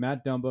Bertuzzi,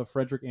 Matt Dumba,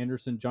 Frederick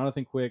Anderson,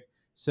 Jonathan Quick,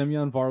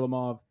 Semyon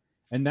Varlamov,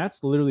 And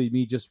that's literally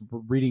me just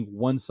reading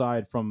one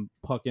side from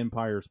Puck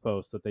Empire's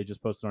post that they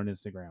just posted on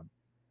Instagram.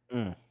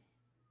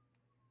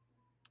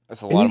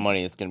 That's a lot of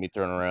money that's going to be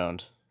thrown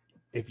around.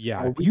 If you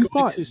going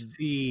thought to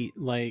see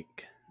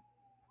like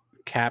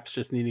caps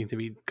just needing to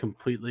be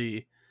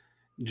completely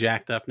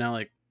jacked up now,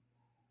 like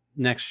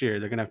next year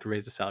they're going to have to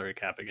raise the salary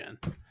cap again,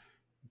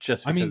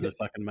 just because of the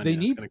fucking money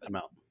that's going to come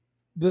out.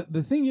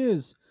 The thing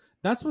is,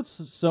 that's what's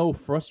so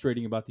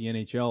frustrating about the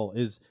NHL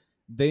is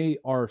they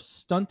are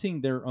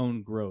stunting their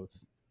own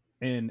growth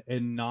and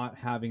not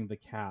having the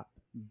cap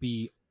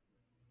be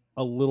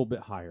a little bit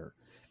higher.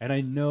 And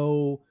I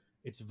know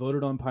it's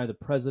voted on by the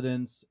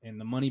presidents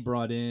and the money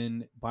brought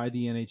in by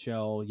the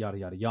NHL, yada,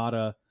 yada,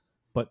 yada.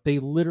 But they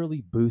literally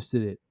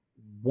boosted it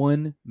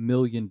 $1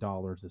 million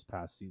this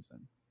past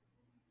season.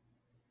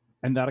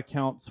 And that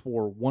accounts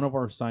for one of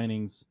our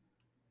signings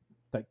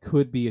that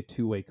could be a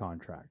two-way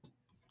contract.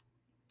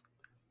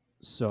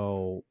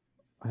 So,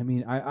 I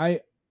mean,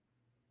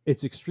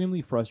 it's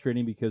extremely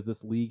frustrating because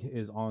this league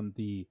is on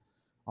the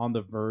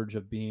verge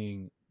of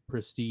being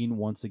pristine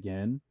once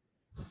again,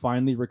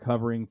 finally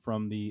recovering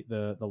from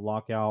the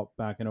lockout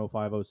back in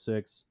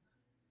 05-06,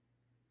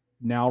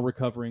 now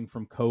recovering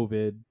from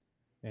COVID,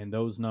 and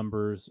those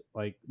numbers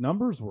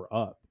were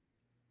up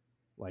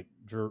like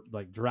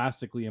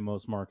drastically in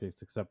most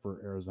markets except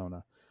for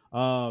Arizona.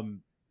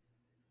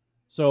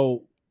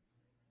 So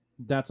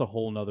that's a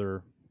whole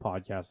nother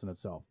podcast in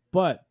itself,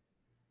 but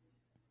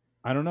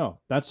I don't know.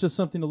 That's just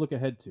something to look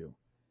ahead to.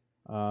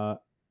 I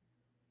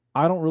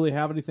don't really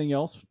have anything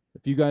else.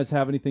 If you guys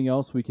have anything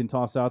else we can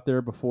toss out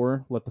there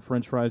before let the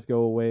French fries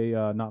go away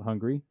not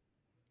hungry.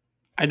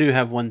 I do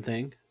have one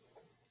thing.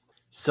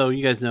 So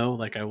you guys know,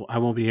 like I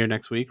won't be here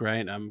next week,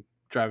 right? I'm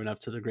driving up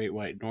to the Great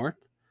White North.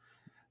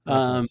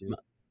 On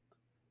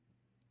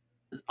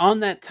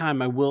that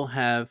time,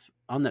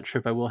 on that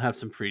trip, I will have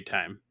some free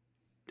time.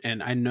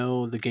 And I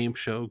know the game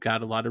show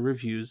got a lot of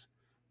reviews,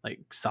 like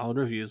solid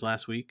reviews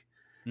last week.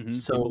 Mm-hmm.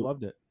 So people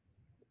loved it.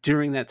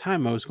 During that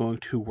time, I was going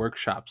to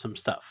workshop some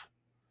stuff.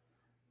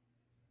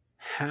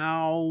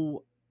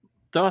 Throw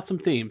out some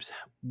themes.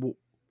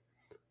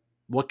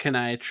 What can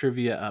I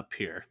trivia up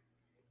here?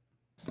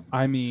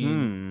 I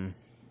mean,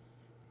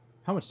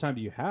 how much time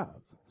do you have?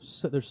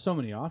 So, there's so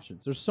many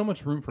options. There's so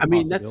much room for. I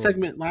mean, that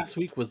segment last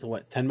week was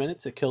 10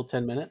 minutes. It killed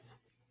 10 minutes,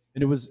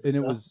 and it was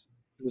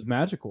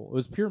magical. It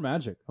was pure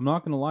magic. I'm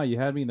not gonna lie. You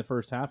had me in the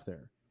first half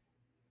there.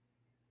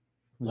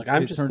 Like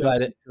I'm just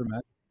glad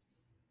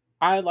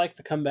I like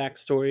the comeback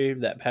story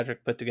that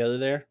Patrick put together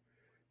there.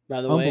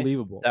 By the way,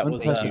 unbelievable. That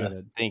was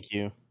thank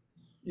you.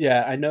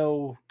 Yeah, I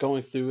know.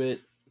 Going through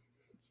it,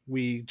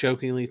 we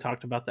jokingly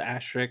talked about the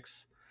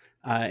asterisks,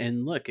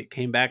 and look, it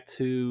came back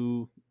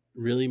to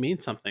really mean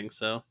something.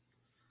 So,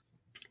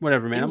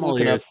 whatever, man. I'm all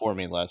looking up for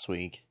me last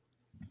week.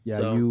 Yeah,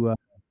 so, you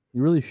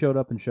really showed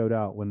up and showed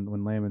out when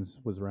Lamans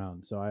was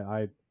around. So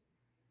I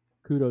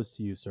kudos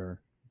to you, sir.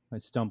 I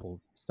stumbled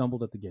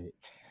at the gate.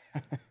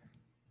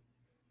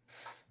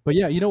 But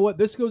yeah, you know what?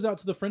 This goes out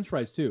to the French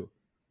fries too.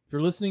 If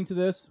you're listening to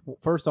this, well,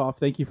 first off,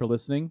 thank you for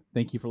listening.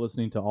 Thank you for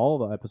listening to all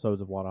the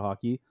episodes of Wada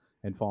Hockey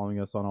and following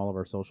us on all of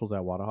our socials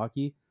at Wada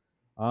Hockey.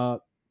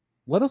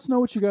 Let us know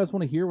what you guys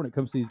want to hear when it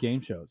comes to these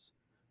game shows.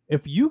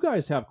 If you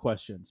guys have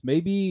questions,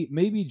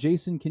 maybe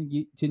Jason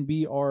can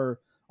be our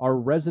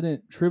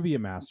resident trivia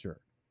master.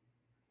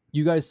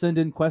 You guys send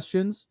in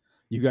questions.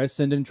 You guys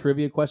send in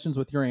trivia questions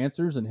with your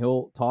answers, and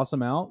he'll toss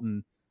them out,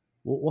 and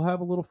we'll have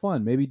a little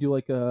fun. Maybe do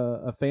like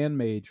a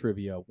fan-made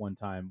trivia one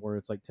time where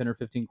it's like 10 or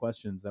 15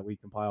 questions that we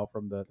compile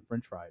from the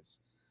French fries.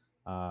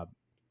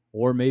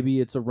 Or maybe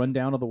it's a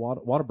rundown of the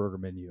Whataburger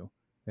menu,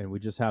 and we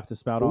just have to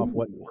spout off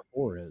what number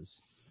 4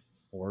 is.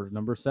 Or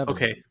number 7.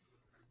 Okay.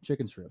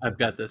 Chicken strips. I've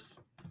got this.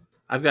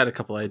 I've got a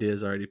couple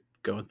ideas already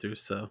going through,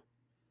 so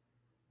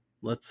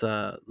let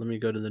me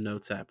go to the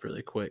notes app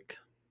really quick.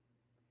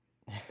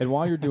 And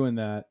while you're doing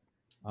that,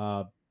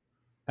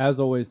 as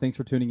always, thanks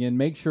for tuning in.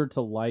 Make sure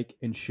to like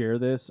and share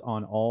this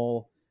on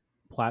all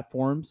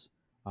platforms.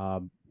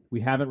 We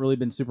haven't really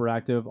been super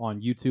active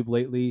on YouTube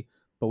lately,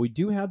 but we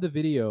do have the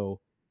video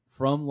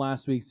from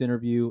last week's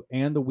interview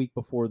and the week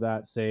before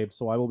that saved.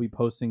 So I will be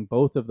posting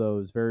both of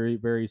those very,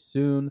 very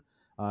soon.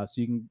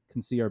 So you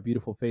can see our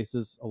beautiful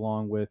faces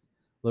along with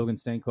Logan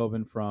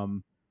Stankoven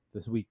from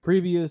this week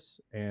previous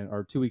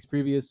or 2 weeks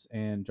previous,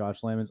 and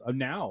Josh Lamans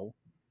now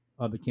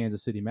of the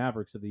Kansas City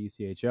Mavericks of the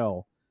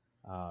ECHL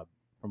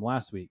from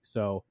last week.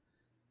 So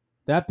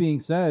that being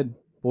said,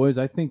 boys,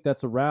 I think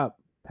that's a wrap.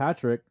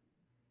 Patrick,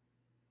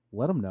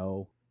 let them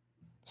know.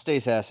 Stay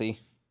sassy,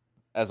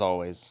 as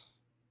always.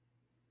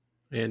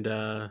 And,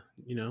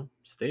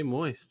 stay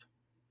moist.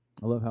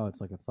 I love how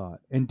it's like a thought.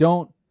 And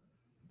don't,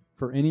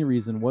 for any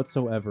reason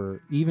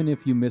whatsoever, even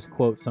if you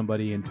misquote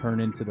somebody and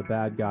turn into the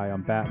bad guy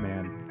on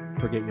Batman,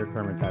 forget your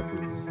Kermit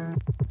tattoos.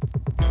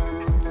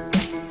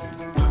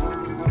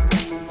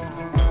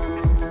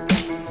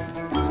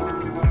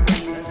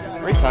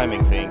 Great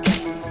timing, Fink.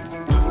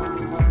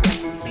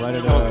 Right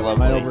at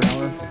over an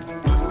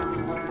hour.